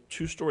School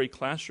 2-story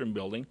classroom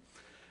building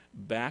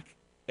back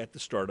at the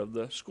start of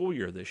the school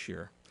year this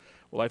year.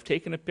 Well, I've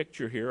taken a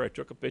picture here. I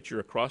took a picture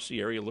across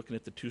the area looking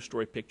at the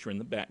 2-story picture in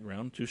the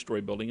background,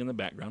 2-story building in the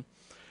background.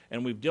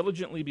 And we've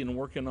diligently been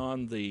working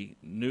on the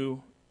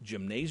new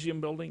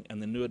gymnasium building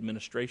and the new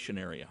administration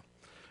area.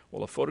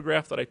 Well, a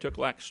photograph that I took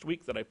last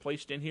week that I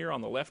placed in here on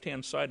the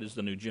left-hand side is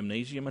the new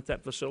gymnasium at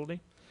that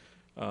facility.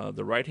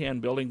 The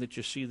right-hand building that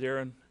you see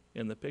there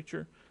in the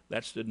picture,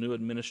 that's the new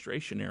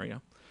administration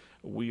area.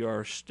 We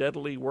are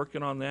steadily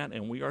working on that,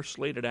 and we are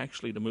slated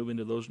actually to move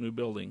into those new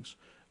buildings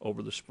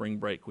over the spring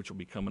break, which will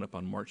be coming up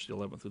on March the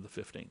 11th through the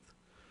 15th.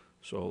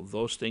 So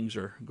those things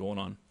are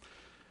going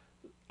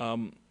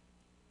on.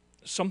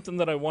 Something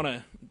that I want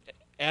to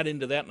add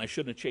into that, and I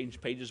shouldn't have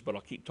changed pages, but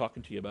I'll keep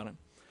talking to you about it.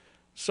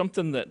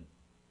 Something that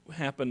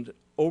happened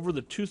over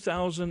the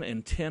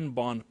 2010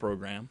 bond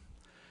program,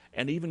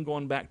 and even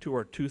going back to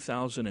our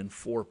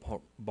 2004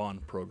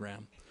 bond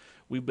program,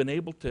 we've been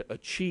able to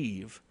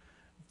achieve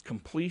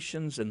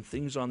completions and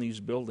things on these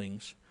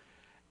buildings.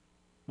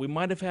 We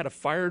might have had a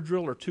fire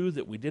drill or two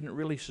that we didn't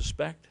really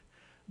suspect,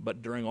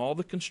 but during all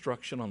the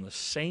construction on the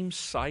same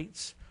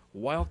sites,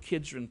 while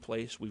kids are in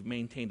place, we've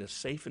maintained a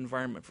safe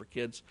environment for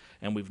kids,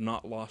 and we've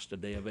not lost a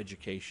day of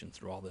education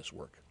through all this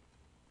work.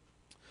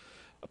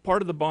 A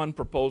part of the bond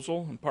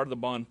proposal and part of the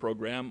bond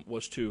program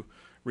was to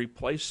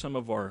replace some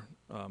of our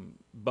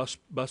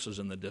buses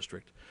in the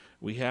district.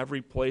 We have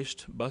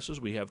replaced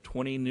buses. We have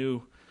 20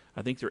 new,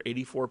 I think they're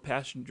 84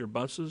 passenger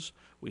buses.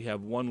 We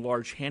have one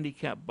large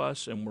handicap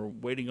bus, and we're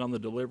waiting on the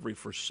delivery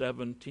for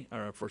 7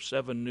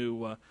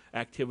 new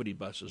activity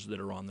buses that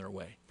are on their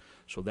way.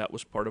 So that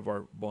was part of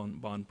our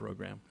bond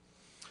program.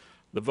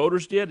 The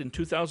voters did in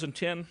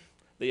 2010.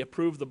 They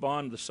approved the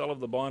bond, the sale of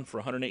the bond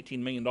for $118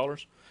 million.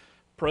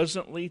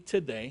 Presently,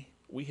 today,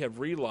 we have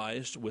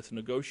realized with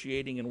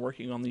negotiating and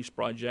working on these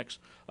projects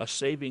a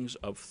savings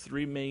of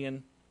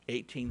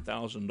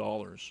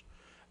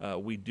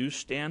 $3,018,000. We do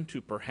stand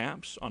to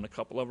perhaps on a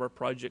couple of our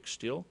projects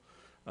still.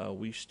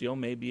 We still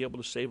may be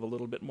able to save a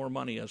little bit more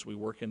money as we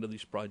work into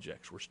these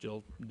projects. We're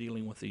still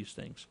dealing with these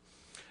things.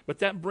 But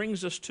that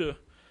brings us to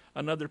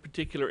another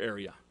particular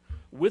area.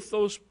 With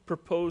those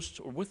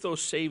proposed, or with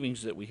those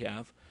savings that we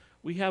have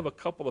a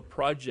couple of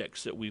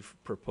projects that we've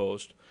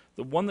proposed.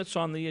 The one that's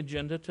on the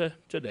agenda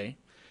today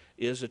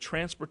is a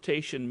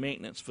transportation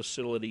maintenance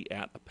facility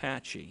at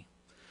Apache.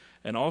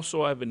 And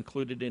also I've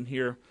included in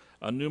here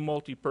a new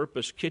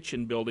multi-purpose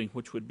kitchen building,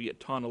 which would be at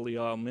Tonalea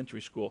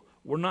Elementary School.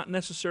 We're not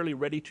necessarily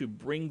ready to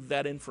bring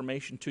that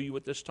information to you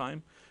at this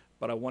time,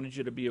 but I wanted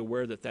you to be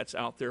aware that that's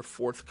out there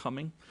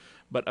forthcoming.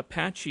 But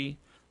Apache,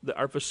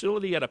 our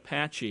facility at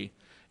Apache,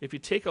 if you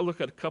take a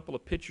look at a couple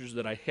of pictures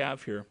that I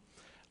have here,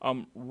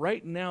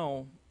 right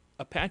now,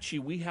 Apache,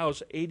 we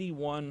house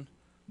 81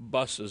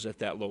 buses at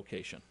that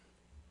location.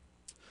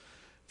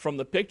 From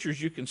the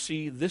pictures, you can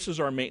see this is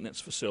our maintenance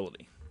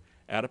facility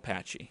at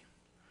Apache.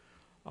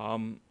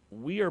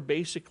 We are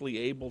basically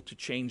able to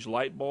change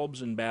light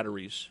bulbs and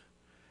batteries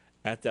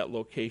at that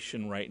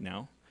location right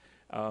now.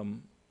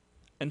 And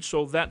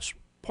so that's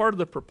part of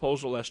the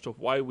proposal as to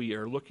why we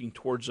are looking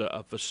towards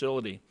a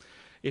facility.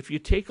 If you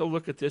take a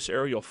look at this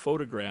aerial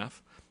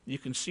photograph, you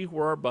can see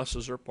where our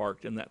buses are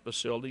parked in that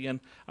facility. And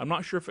I'm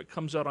not sure if it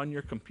comes out on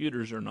your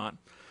computers or not,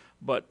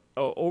 but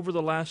over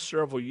the last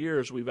several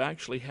years, we've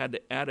actually had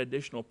to add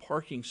additional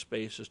parking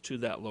spaces to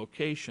that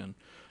location.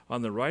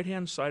 On the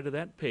right-hand side of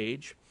that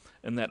page,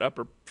 in that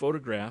upper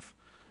photograph,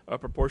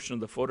 upper portion of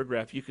the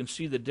photograph, you can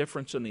see the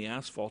difference in the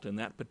asphalt in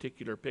that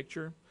particular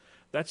picture.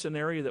 That's an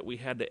area that we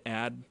had to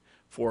add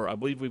for, I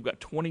believe we've got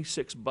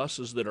 26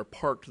 buses that are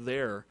parked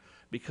there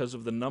because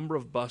of the number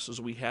of buses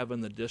we have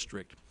in the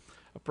district.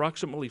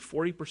 Approximately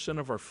 40%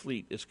 of our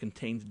fleet is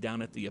contained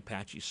down at the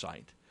Apache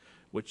site,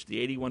 which the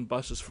 81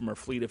 buses from our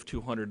fleet of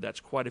 200, that's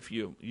quite a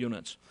few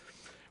units.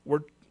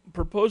 We're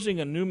proposing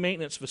a new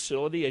maintenance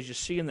facility, as you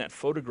see in that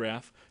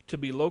photograph, to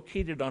be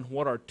located on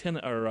what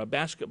our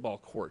basketball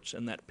courts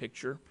in that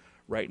picture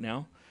right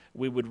now.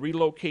 We would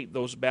relocate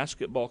those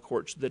basketball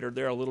courts that are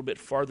there a little bit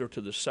farther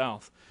to the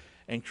south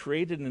and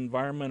create an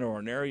environment or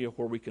an area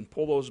where we can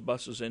pull those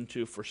buses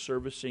into for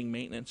servicing,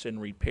 maintenance, and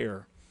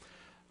repair.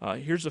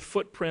 Here's a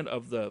footprint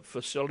of the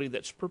facility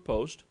that's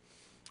proposed.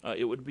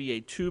 It would be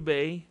a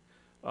 2-bay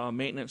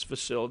maintenance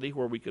facility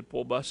where we could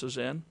pull buses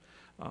in.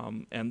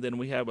 And then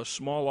we have a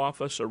small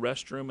office, a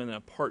restroom, and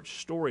a parts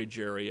storage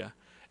area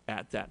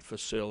at that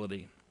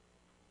facility.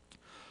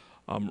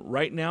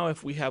 Right now,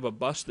 if we have a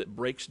bus that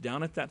breaks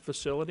down at that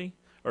facility,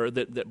 or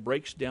that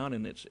breaks down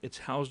and it's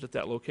housed at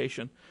that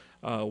location,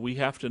 we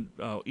have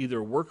to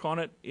either work on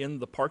it in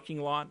the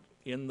parking lot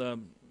in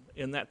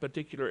that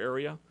particular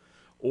area,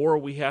 or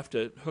we have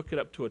to hook it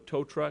up to a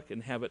tow truck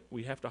and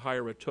we have to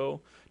hire a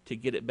tow to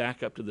get it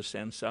back up to the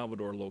San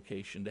Salvador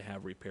location to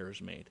have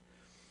repairs made.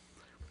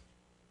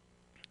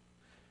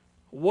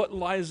 What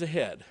lies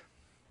ahead?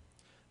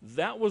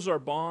 That was our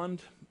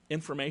bond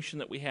information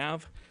that we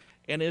have.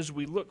 And as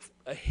we look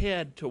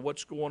ahead to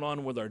what's going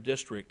on with our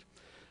district,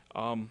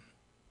 we're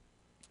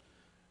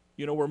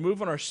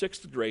moving our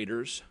 6th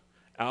graders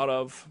out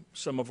of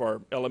some of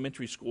our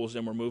elementary schools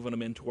and we're moving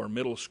them into our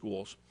middle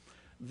schools.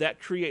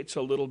 That creates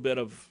a little bit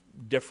of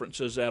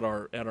differences at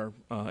our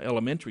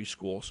elementary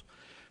schools.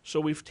 So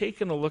we've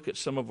taken a look at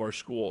some of our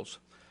schools.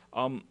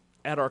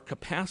 At our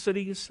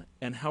capacities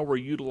and how we're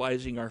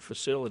utilizing our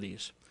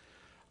facilities.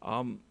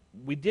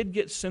 We did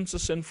get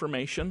census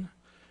information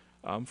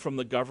from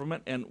the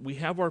government, and we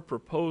have our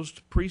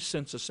proposed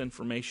pre-census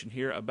information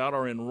here about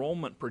our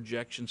enrollment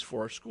projections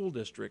for our school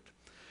district.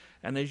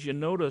 And as you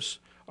notice,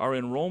 our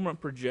enrollment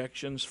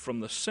projections from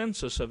the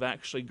census have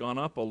actually gone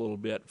up a little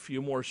bit. A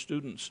few more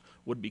students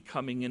would be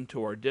coming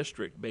into our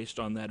district based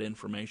on that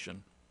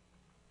information.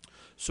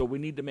 So we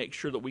need to make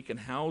sure that we can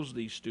house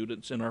these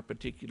students in our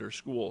particular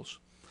schools.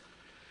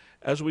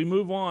 As we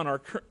move on, our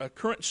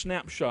current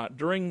snapshot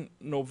during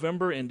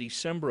November and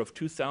December of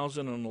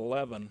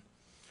 2011,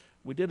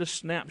 we did a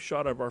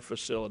snapshot of our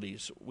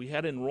facilities. We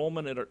had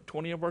enrollment at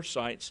 20 of our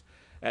sites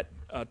at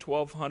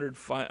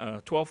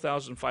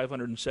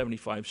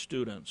 12,575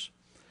 students,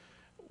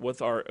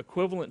 with our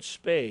equivalent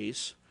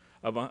space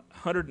of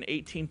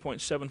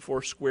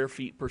 118.74 square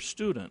feet per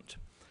student.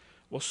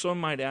 Well, some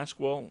might ask,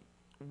 well,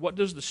 what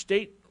does the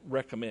state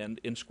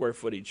recommend in square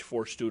footage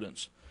for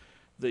students?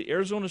 The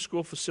Arizona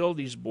School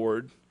Facilities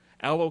Board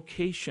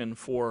allocation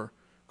for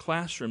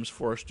classrooms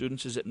for our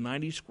students is at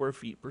 90 square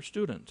feet per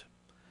student.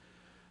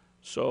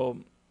 So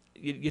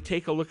you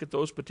take a look at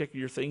those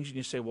particular things and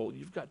you say, well,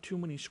 you've got too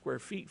many square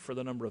feet for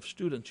the number of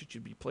students you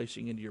should be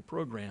placing into your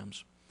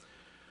programs.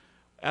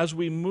 As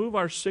we move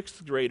our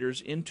 6th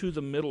graders into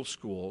the middle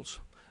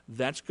schools,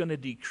 that's going to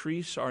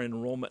decrease our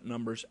enrollment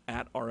numbers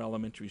at our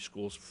elementary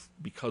schools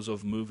because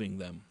of moving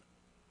them.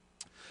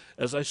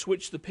 As I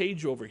switch the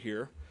page over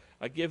here,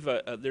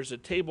 there's a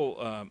table,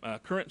 a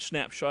current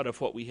snapshot of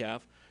what we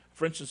have.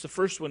 For instance, the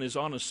first one is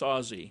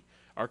Anasazi.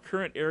 Our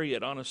current area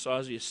at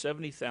Anasazi is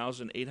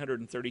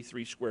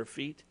 70,833 square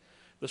feet.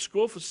 The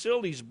School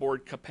Facilities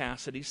Board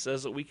capacity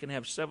says that we can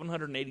have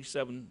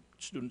 787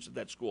 students at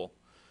that school.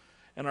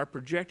 And our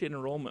projected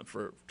enrollment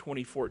for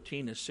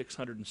 2014 is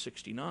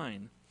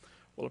 669.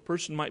 Well, a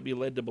person might be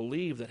led to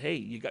believe that, hey,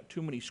 you got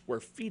too many square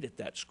feet at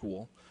that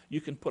school.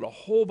 You can put a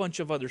whole bunch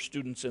of other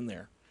students in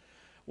there.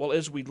 Well,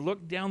 as we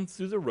look down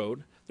through the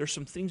road, there's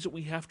some things that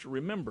we have to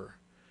remember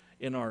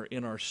in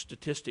our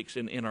statistics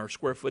and in our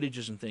square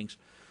footages and things.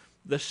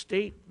 The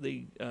state,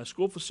 the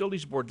School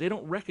Facilities Board, they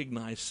don't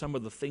recognize some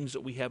of the things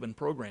that we have in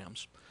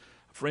programs.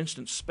 For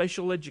instance,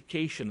 special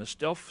education, a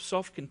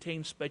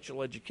self-contained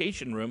special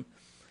education room,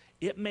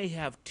 it may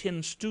have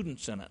 10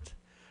 students in it,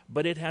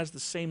 but it has the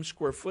same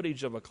square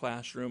footage of a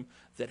classroom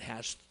that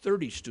has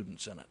 30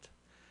 students in it.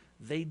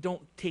 They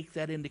don't take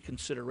that into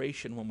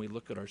consideration when we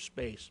look at our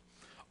space.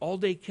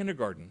 All-day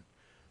kindergarten.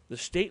 The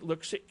state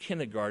looks at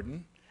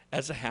kindergarten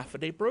as a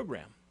half-a-day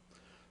program.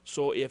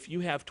 So if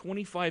you have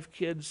 25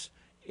 kids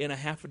in a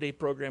half-a-day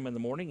program in the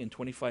morning and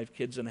 25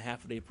 kids in a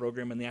half-a-day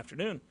program in the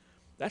afternoon,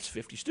 that's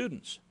 50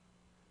 students.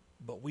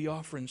 But we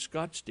offer in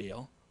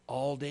Scottsdale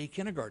all-day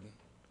kindergarten.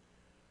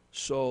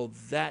 So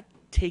that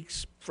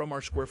takes from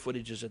our square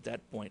footages at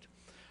that point.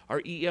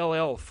 Our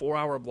ELL,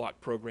 4-hour block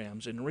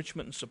programs,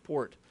 enrichment and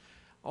support.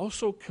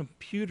 Also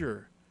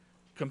computer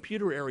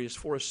areas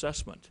for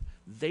assessment.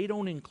 They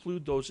don't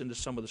include those into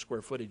some of the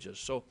square footages.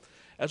 So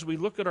as we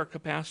look at our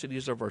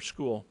capacities of our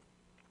school,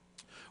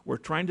 we're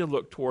trying to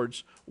look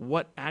towards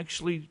what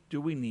actually do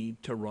we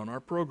need to run our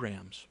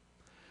programs.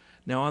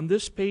 Now on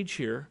this page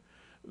here,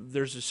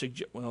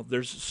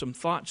 there's some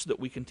thoughts that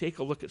we can take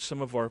a look at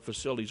some of our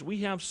facilities. We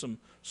have some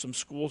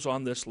schools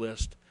on this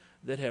list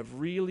that have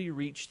really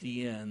reached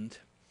the end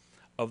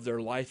of their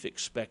life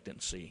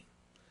expectancy,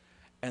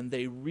 and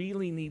they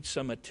really need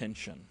some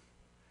attention.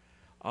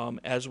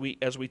 As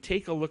we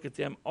take a look at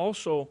them,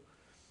 also,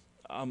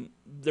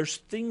 there's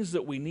things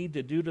that we need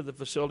to do to the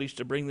facilities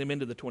to bring them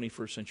into the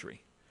 21st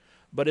century.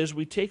 But as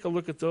we take a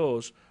look at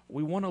those,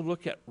 we want to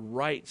look at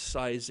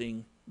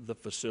right-sizing the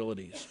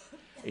facilities.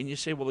 And you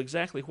say, well,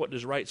 exactly what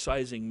does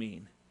right-sizing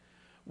mean?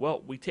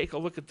 Well, we take a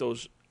look at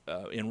those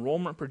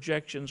enrollment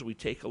projections, we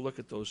take a look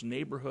at those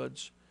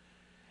neighborhoods,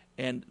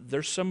 and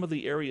there's some of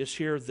the areas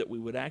here that we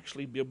would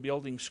actually be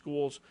building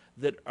schools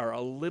that are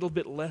a little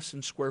bit less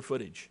in square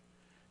footage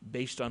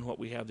based on what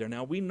we have there.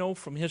 Now, we know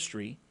from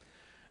history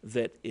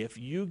that if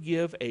you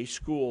give a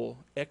school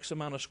X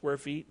amount of square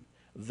feet,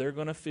 they're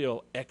going to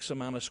fill X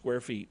amount of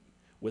square feet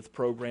with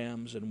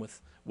programs and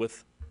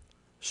with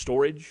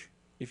storage,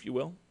 if you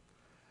will.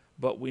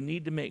 But we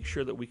need to make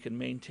sure that we can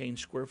maintain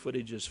square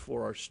footages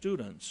for our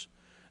students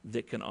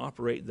that can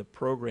operate the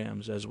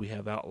programs as we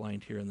have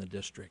outlined here in the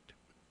district.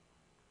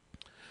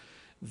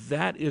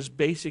 That is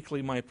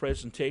basically my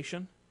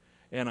presentation,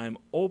 and I'm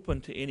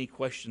open to any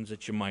questions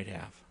that you might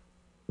have.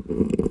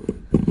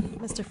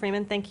 Mr.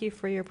 Freeman, thank you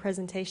for your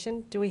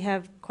presentation. Do we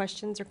have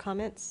questions or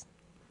comments?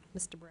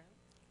 Mr. Brown?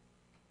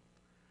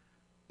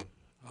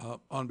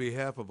 On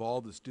behalf of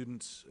all the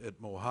students at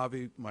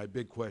Mojave, my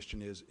big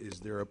question is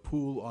there a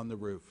pool on the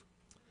roof?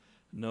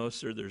 No,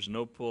 sir, there's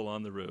no pool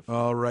on the roof.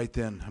 All right,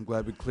 then. I'm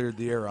glad we cleared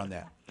the air on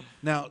that.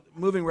 Now,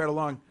 moving right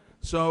along,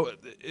 so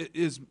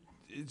as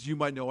you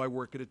might know, I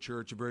work at a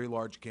church, a very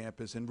large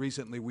campus, and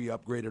recently we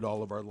upgraded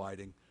all of our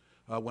lighting,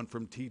 went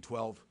from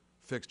T12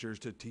 fixtures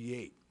to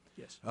T8.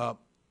 Yes. I'm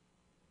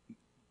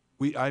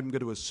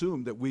going to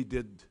assume that we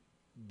did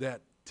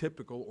that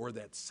typical or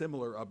that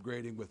similar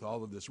upgrading with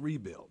all of this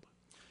rebuild.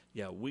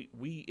 Yeah,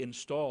 we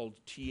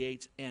installed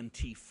T8s and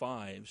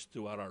T5s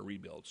throughout our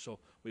rebuild. So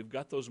we've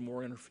got those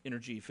more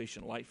energy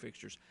efficient light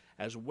fixtures,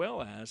 as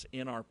well as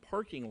in our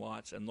parking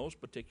lots and those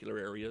particular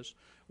areas,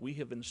 we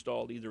have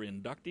installed either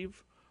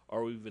inductive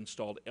or we've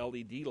installed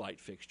LED light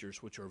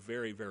fixtures, which are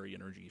very, very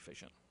energy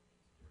efficient.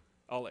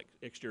 All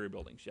exterior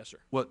buildings, yes, sir.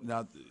 Well,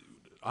 now,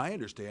 I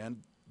understand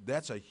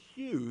that's a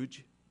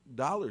huge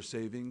dollar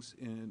savings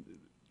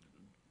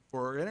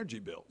for our energy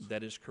bills.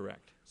 That is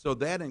correct. So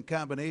that in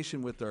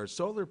combination with our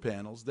solar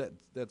panels,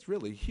 that's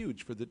really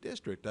huge for the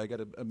district. I got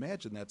to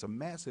imagine that's a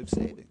massive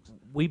savings.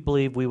 We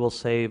believe we will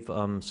save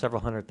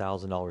several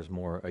 $100,000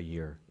 more a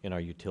year in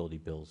our utility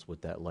bills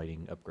with that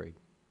lighting upgrade.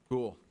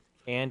 Cool.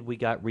 And we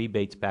got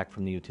rebates back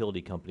from the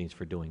utility companies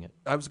for doing it.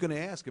 I was going to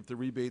ask if the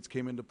rebates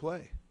came into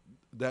play.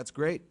 That's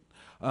great.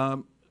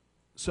 So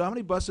how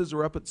many buses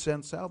are up at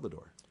San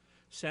Salvador?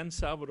 San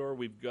Salvador,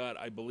 we've got,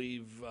 I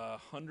believe,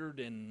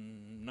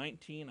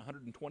 119,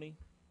 120.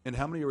 And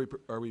how many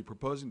are we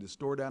proposing to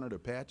store down at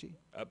Apache?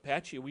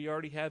 Apache, we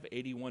already have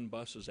 81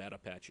 buses at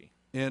Apache.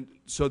 And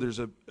so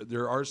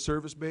there are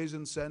service bays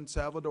in San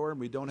Salvador, and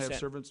we don't have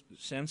service?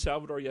 San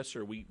Salvador, yes,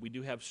 sir. We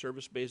do have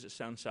service bays at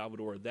San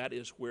Salvador. That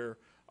is where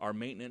our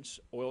maintenance,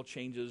 oil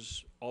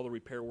changes, all the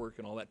repair work,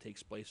 and all that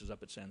takes place is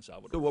up at San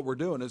Salvador. So what we're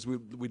doing is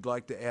we'd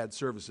like to add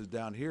services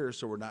down here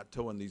so we're not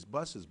towing these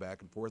buses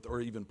back and forth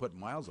or even putting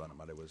miles on them,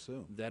 I would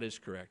assume. That is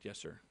correct, yes,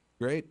 sir.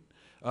 Great.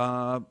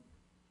 And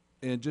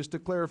just to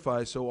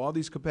clarify, so all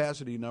these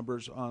capacity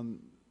numbers on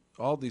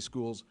all these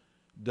schools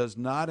does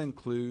not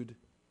include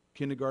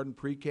kindergarten,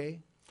 pre-K?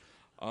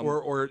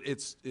 Or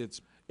it's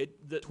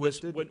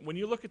twisted? When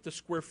you look at the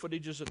square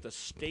footages that the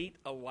state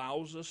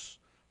allows us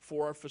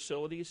for our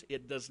facilities,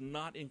 it does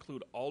not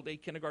include all-day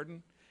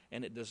kindergarten,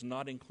 and it does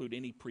not include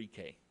any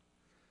pre-K.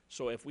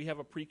 So if we have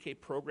a pre-K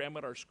program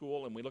at our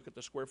school and we look at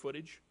the square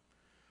footage,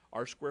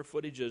 our square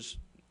footage is,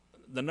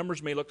 the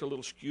numbers may look a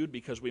little skewed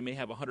because we may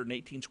have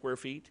 118 square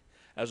feet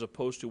as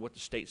opposed to what the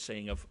state's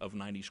saying of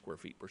 90 square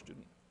feet per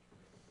student.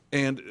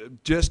 And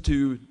just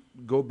to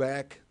go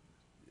back,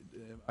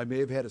 I may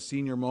have had a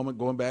senior moment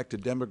going back to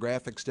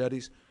demographic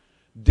studies.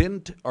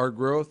 Didn't our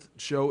growth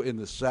show in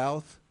the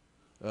South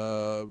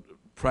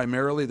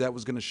primarily that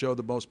was going to show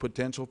the most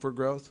potential for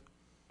growth?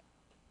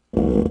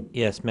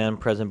 Yes, Madam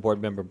President,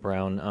 Board Member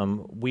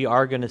Brown. We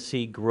are going to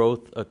see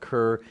growth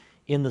occur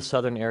in the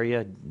southern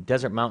area.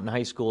 Desert Mountain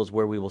High School is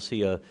where we will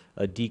see a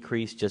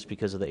decrease just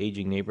because of the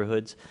aging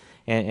neighborhoods.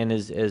 And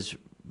as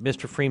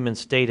Mr. Freeman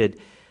stated,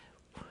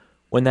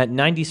 when that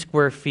 90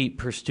 square feet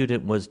per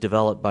student was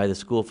developed by the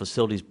School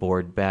Facilities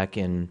Board back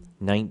in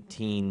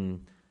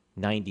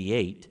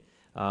 1998,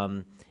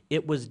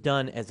 it was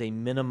done as a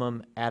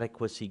minimum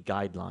adequacy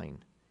guideline.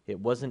 It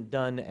wasn't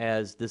done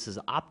as this is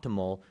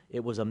optimal.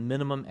 It was a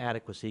minimum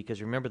adequacy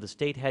because remember the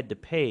state had to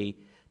pay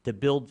to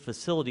build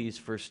facilities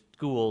for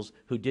schools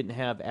who didn't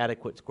have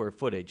adequate square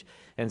footage.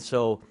 And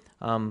so,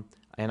 and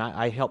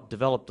I helped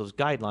develop those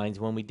guidelines.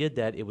 When we did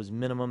that, it was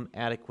minimum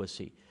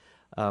adequacy.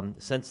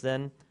 Since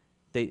then,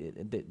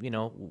 you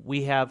know,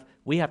 we have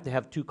to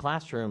have 2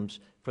 classrooms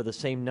for the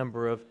same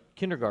number of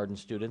kindergarten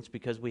students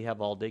because we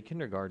have all-day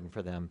kindergarten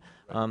for them.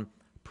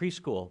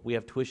 preschool. We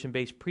have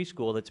tuition-based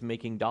preschool that's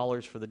making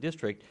dollars for the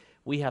district.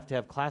 We have to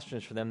have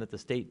classrooms for them that the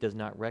state does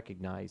not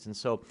recognize. And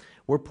so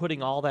we're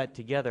putting all that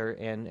together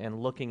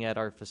and looking at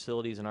our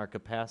facilities and our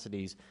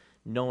capacities,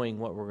 knowing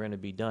what we're going to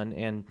be done.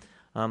 And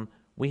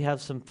we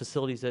have some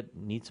facilities that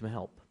need some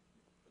help.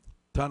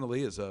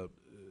 Tonalea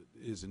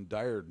is in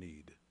dire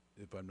need,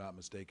 if I'm not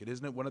mistaken.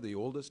 Isn't it one of the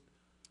oldest?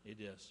 It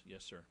is,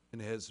 yes, sir.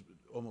 And has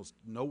almost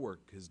no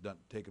work has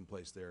taken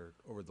place there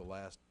over the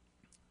last.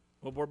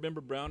 Well, Board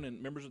Member Brown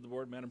and members of the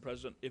board, Madam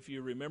President, if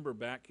you remember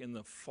back in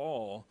the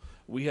fall,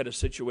 we had a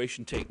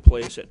situation take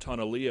place at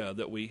Tonalea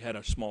that we had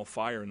a small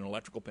fire in an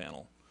electrical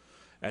panel.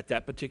 At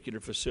that particular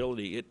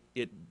facility,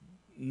 it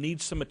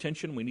needs some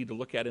attention. We need to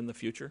look at in the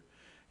future.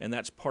 And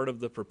that's part of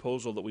the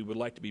proposal that we would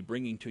like to be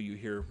bringing to you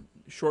here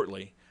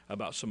shortly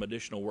about some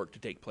additional work to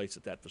take place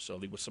at that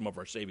facility with some of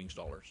our savings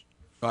dollars.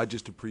 I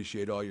just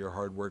appreciate all your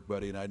hard work,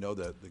 buddy, and I know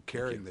that the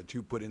caring that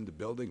you put into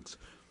buildings.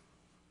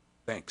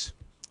 Thanks.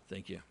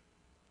 Thank you.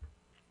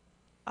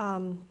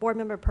 Board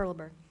Member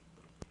Perlberg.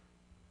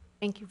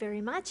 Thank you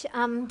very much.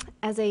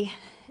 As a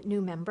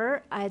new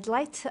member, I'd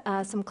like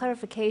some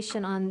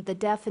clarification on the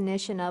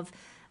definition of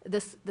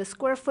the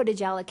square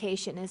footage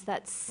allocation. Is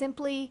that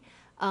simply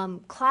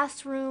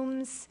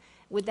classrooms?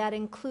 Would that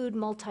include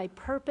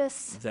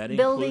multi-purpose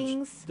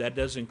buildings? That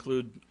does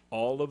include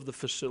all of the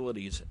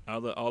facilities,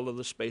 all of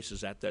the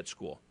spaces at that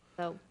school.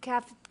 So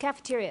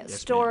cafeteria, Yes,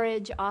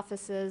 storage,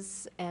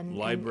 offices, and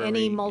Library,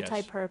 any yes.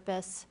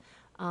 multi-purpose.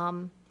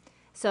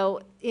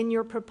 So in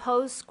your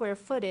proposed square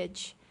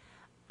footage,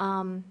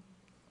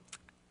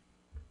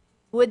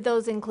 would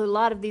those include, a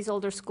lot of these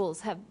older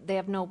schools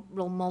have no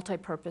real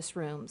multi-purpose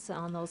rooms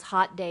on those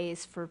hot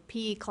days for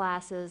PE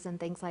classes and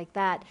things like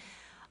that.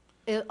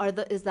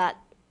 Is that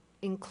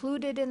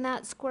included in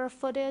that square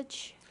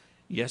footage?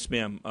 Yes,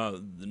 ma'am.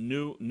 The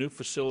new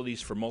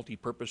facilities for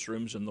multi-purpose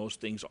rooms and those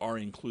things are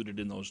included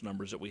in those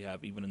numbers that we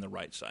have, even in the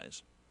right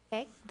size.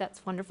 Okay,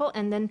 that's wonderful.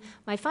 And then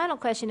my final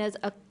question is,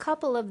 a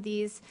couple of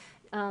these,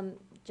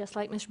 just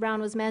like Ms.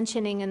 Brown was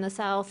mentioning, in the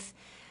South,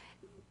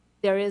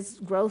 there is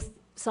growth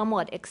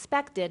somewhat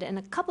expected, and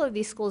a couple of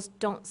these schools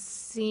don't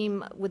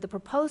seem, with the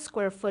proposed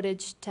square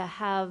footage, to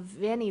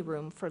have any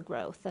room for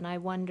growth. And I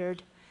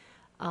wondered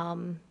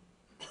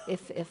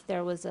if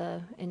there was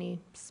any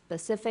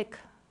specific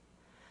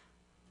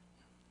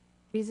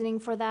reasoning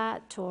for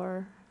that,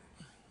 or?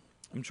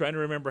 I'm trying to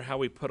remember how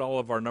we put all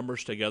of our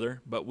numbers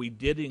together, but we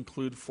did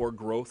include for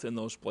growth in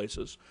those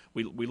places.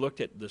 We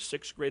looked at the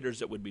sixth graders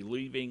that would be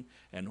leaving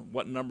and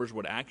what numbers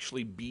would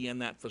actually be in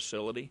that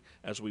facility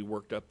as we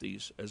worked up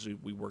these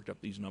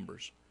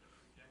numbers.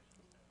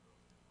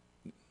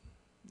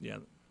 Yeah.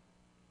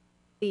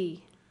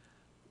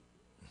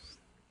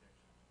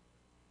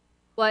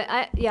 Well,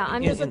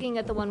 I'm just looking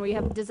at the one where you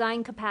have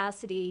design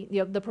capacity,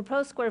 the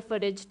proposed square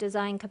footage,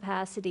 design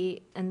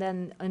capacity, and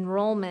then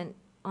enrollment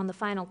on the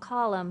final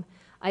column.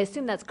 I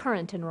assume that's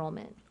current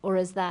enrollment, or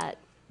is that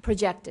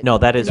projected? No,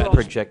 that is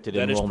enrollment? projected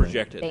That is enrollment.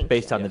 projected. Thank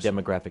Based on Yes. the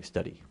demographic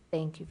study.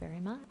 Thank you very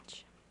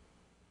much.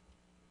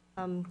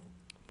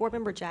 Board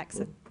Member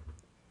Jackson.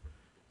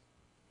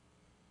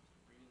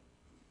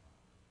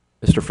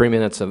 Mr. Freeman,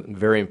 that's a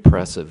very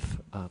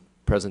impressive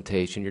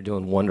presentation. You're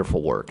doing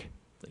wonderful work.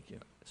 Thank you.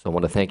 So I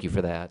want to thank you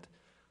for that.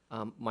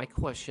 My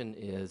question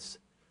is,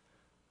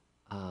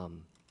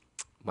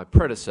 my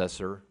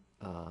predecessor,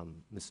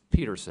 Ms.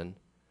 Peterson,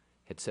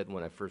 had said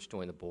when I first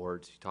joined the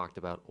board, she talked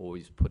about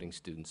always putting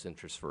students'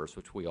 interests first,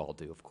 which we all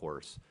do, of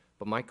course.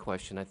 But my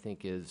question, I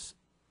think, is,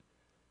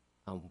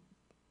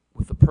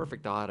 with the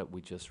perfect audit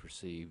we just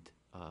received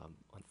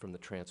from the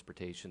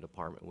Transportation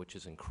Department, which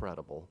is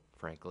incredible,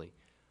 frankly,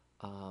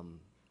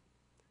 and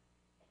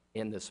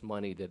this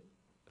money that,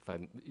 if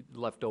I'm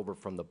left over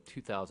from the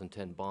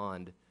 2010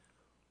 bond,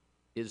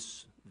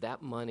 is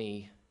that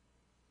money,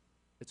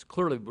 it's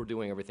clearly we're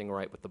doing everything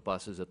right with the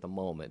buses at the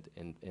moment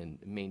and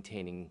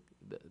maintaining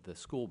the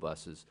school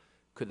buses.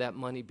 Could that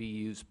money be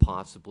used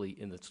possibly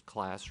in the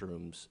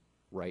classrooms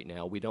right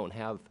now? We don't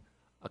have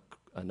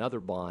another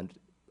bond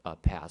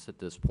pass at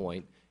this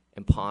point,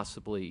 and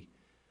possibly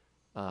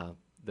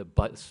the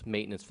bus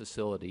maintenance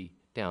facility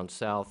down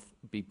south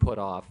be put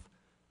off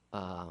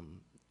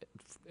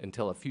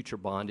until a future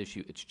bond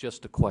issue. It's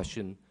just a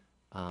question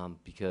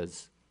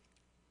because,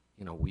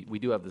 you know, we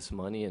do have this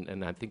money,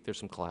 and I think there's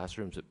some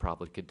classrooms that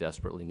probably could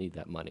desperately need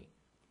that money.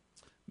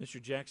 Mr.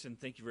 Jackson,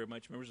 thank you very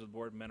much. Members of the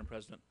board, Madam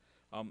President,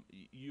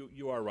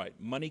 you are right.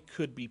 Money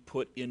could be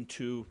put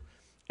into,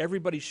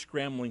 everybody's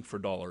scrambling for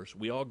dollars.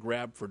 We all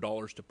grab for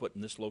dollars to put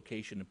in this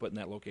location and put in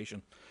that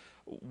location.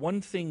 One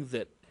thing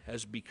that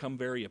has become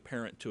very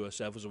apparent to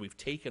us as we've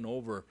taken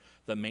over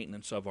the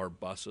maintenance of our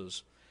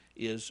buses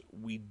is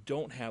we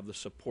don't have the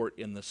support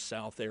in the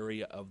south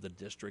area of the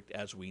district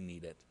as we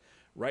need it.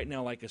 Right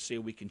now, like I say,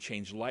 we can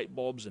change light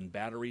bulbs and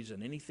batteries,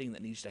 and anything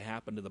that needs to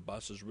happen to the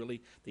buses,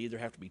 really, they either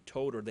have to be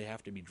towed or they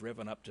have to be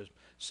driven up to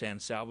San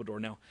Salvador.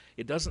 Now,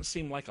 it doesn't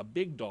seem like a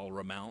big dollar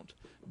amount,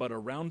 but a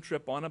round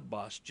trip on a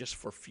bus just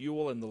for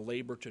fuel and the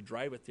labor to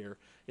drive it there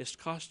is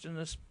costing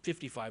us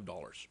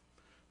 $55.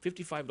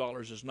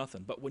 $55 is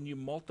nothing, but when you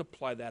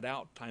multiply that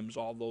out times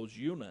all those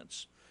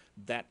units,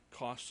 that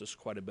costs us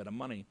quite a bit of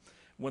money.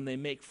 When they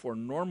make for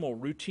normal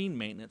routine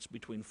maintenance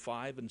between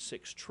 5 and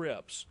 6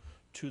 trips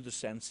to the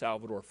San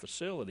Salvador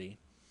facility,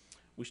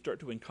 we start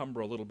to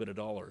encumber a little bit of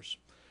dollars.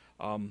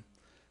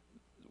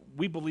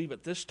 We believe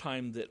at this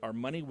time that our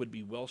money would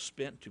be well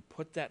spent to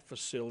put that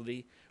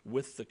facility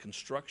with the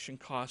construction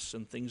costs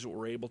and things that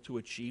we're able to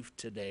achieve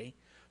today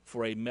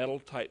for a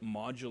metal type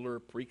modular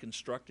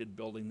pre-constructed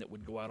building that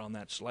would go out on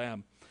that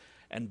slab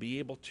and be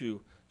able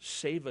to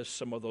save us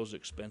some of those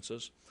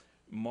expenses,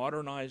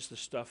 modernize the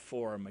stuff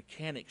for our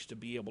mechanics to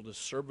be able to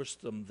service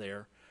them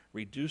there,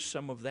 reduce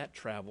some of that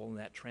travel and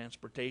that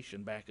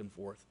transportation back and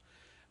forth,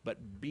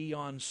 but be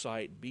on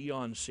site, be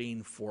on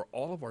scene for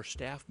all of our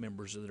staff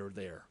members that are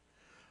there.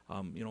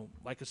 You know,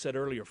 like I said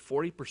earlier,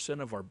 40%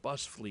 of our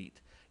bus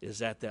fleet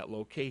is at that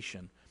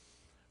location.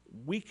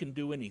 We can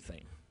do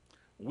anything.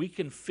 We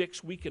can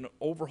fix, we can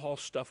overhaul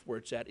stuff where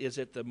it's at. Is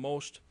it the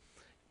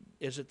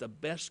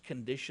best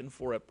condition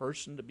for a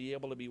person to be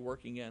able to be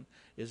working in?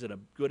 Is it a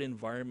good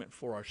environment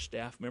for our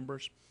staff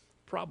members?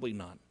 Probably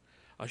not.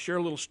 I'll share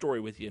a little story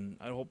with you, and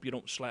I hope you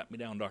don't slap me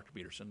down, Dr.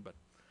 Peterson, but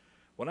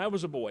when I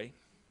was a boy,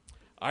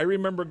 I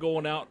remember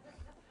going out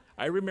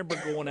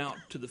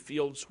to the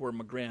fields where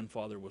my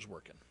grandfather was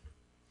working.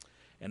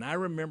 And I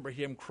remember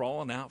him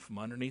crawling out from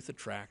underneath the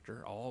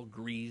tractor, all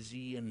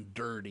greasy and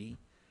dirty,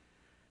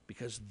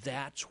 because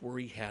that's where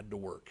he had to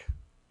work.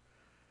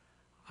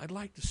 I'd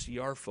like to see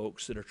our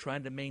folks that are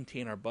trying to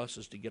maintain our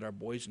buses to get our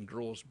boys and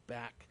girls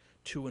back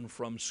to and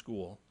from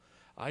school,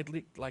 I'd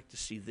like to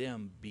see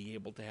them be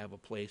able to have a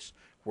place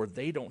where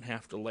they don't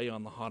have to lay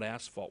on the hot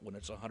asphalt when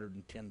it's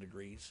 110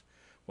 degrees,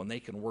 when they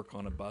can work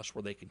on a bus,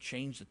 where they can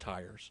change the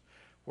tires,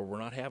 where we're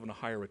not having to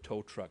hire a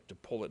tow truck to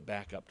pull it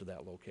back up to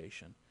that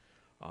location.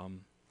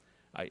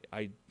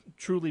 I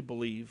truly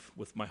believe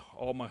with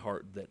all my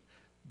heart that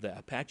the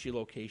Apache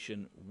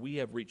location, we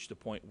have reached a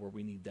point where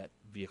we need that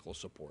vehicle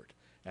support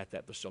at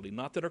that facility.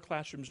 Not that our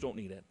classrooms don't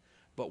need it,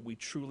 but we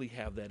truly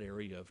have that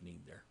area of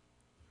need there.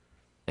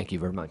 Thank you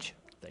very much.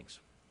 Thanks.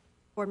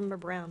 Board Member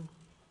Brown.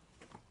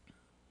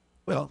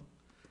 Well,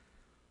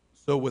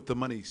 so with the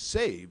money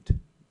saved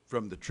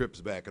from the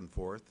trips back and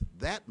forth,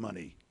 that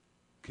money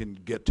can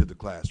get to the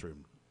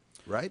classroom,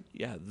 right?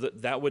 Yeah,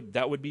 that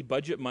would be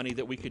budget money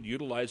that we could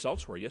utilize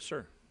elsewhere. Yes,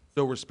 sir.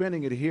 So we're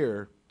spending it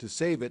here to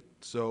save it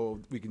so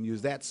we can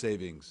use that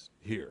savings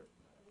here.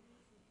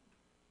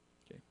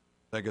 Okay.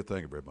 Thank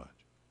you very much.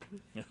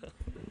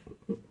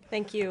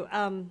 Thank you.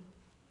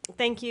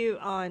 Thank you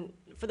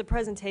for the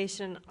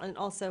presentation and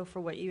also for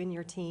what you and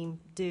your team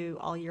do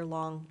all year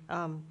long.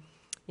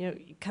 You know,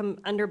 you come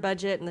under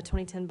budget in the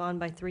 2010 bond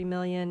by $3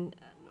 million,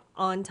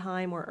 on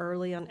time or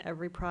early on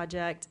every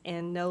project,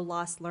 and no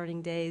lost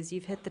learning days.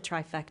 You've hit the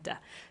trifecta.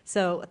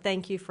 So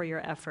thank you for your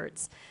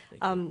efforts.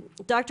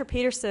 Dr.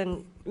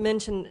 Peterson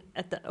mentioned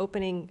at the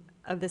opening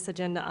of this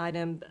agenda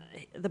item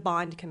the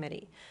bond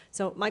committee.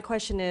 So my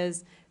question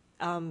is,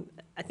 I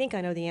think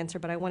I know the answer,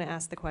 but I want to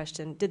ask the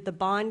question. Did the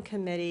bond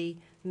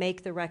committee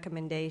make the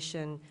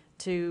recommendation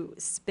to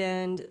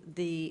spend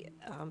the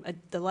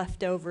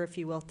leftover, if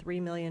you will,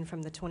 $3 million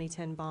from the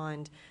 2010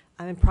 bond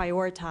and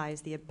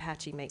prioritize the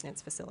Apache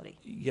maintenance facility?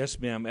 Yes,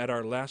 ma'am. At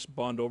our last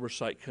bond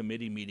oversight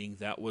committee meeting,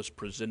 that was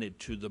presented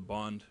to the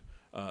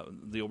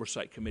the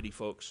oversight committee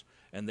folks,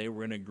 and they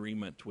were in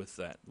agreement with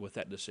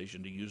that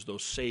decision to use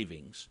those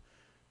savings,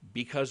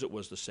 because it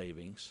was the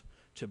savings,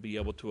 to be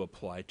able to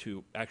apply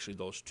to actually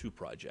those two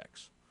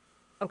projects.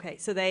 Okay,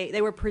 so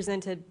they were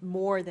presented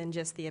more than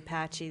just the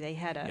Apache. They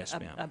had Yes,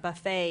 ma'am. a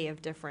buffet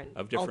of different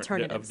Of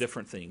alternatives.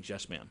 different things,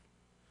 yes, ma'am.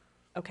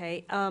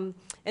 Okay, and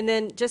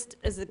then just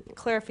as a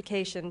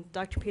clarification,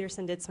 Dr.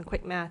 Peterson did some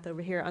quick math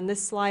over here. On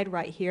this slide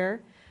right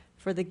here,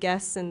 for the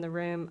guests in the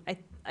room,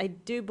 I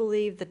do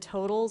believe the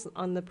totals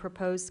on the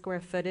proposed square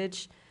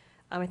footage,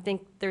 I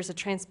think there's a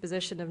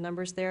transposition of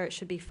numbers there. It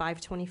should be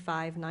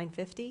 525,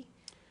 950.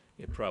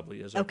 It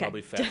probably is. I Okay.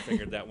 probably fat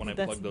fingered that when I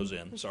That's- plugged those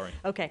in. Sorry.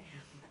 Okay,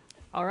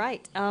 all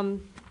right.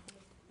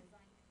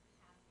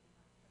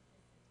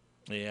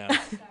 Yeah.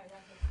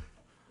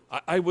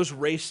 I was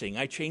racing.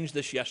 I changed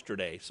this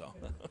yesterday, so.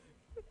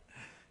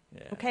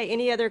 Yeah. Okay,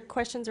 any other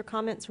questions or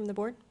comments from the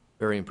board?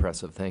 Very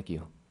impressive. Thank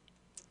you.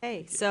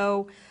 Okay,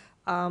 so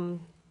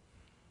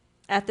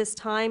at this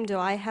time, do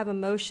I have a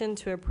motion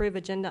to approve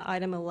agenda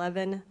item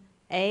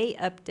 11A,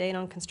 update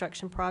on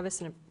construction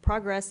progress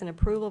and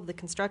approval of the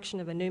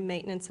construction of a new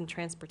maintenance and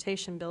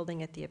transportation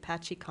building at the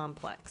Apache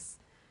complex?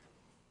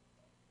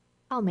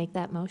 I'll make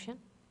that motion.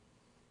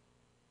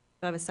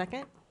 Do I have a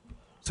second?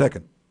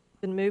 Second.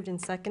 Been moved and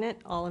seconded.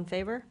 All in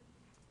favor?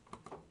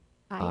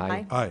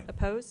 Aye. Aye.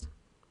 Opposed?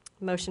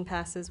 Motion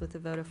passes with a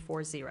vote of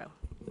 4-0.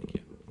 Thank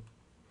you.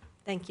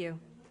 Thank you.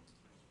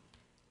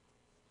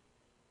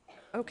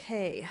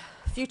 Okay,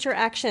 future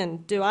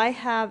action. Do I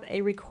have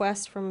a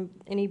request from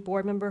any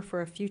board member for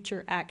a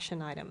future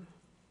action item?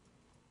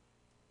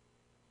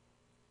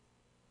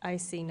 I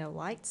see no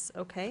lights.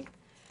 Okay.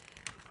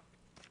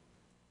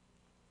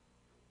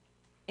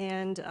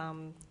 And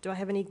do I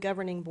have any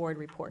governing board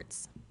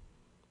reports?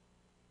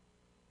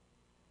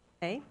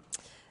 Okay.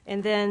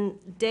 And then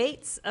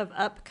dates of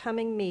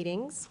upcoming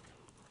meetings,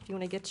 if you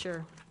want to get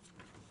your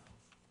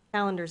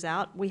calendars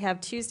out. We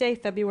have Tuesday,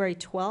 February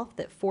 12th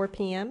at 4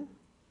 p.m.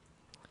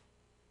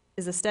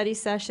 is a study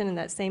session, and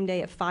that same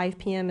day at 5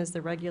 p.m. is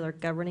the regular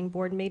governing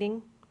board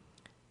meeting.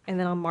 And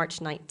then on March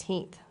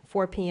 19th,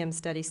 4 p.m.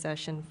 study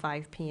session,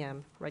 5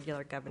 p.m.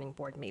 regular governing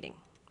board meeting.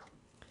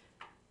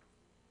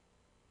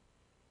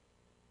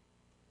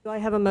 Do I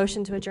have a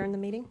motion to adjourn the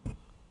meeting? Do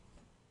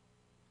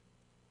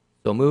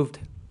So moved.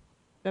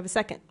 I have a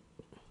second?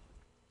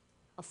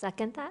 I'll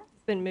second that.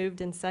 It's been moved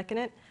and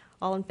seconded.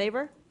 All in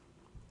favor?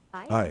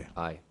 Aye. Aye.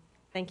 Aye.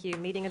 Thank you.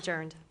 Meeting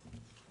adjourned.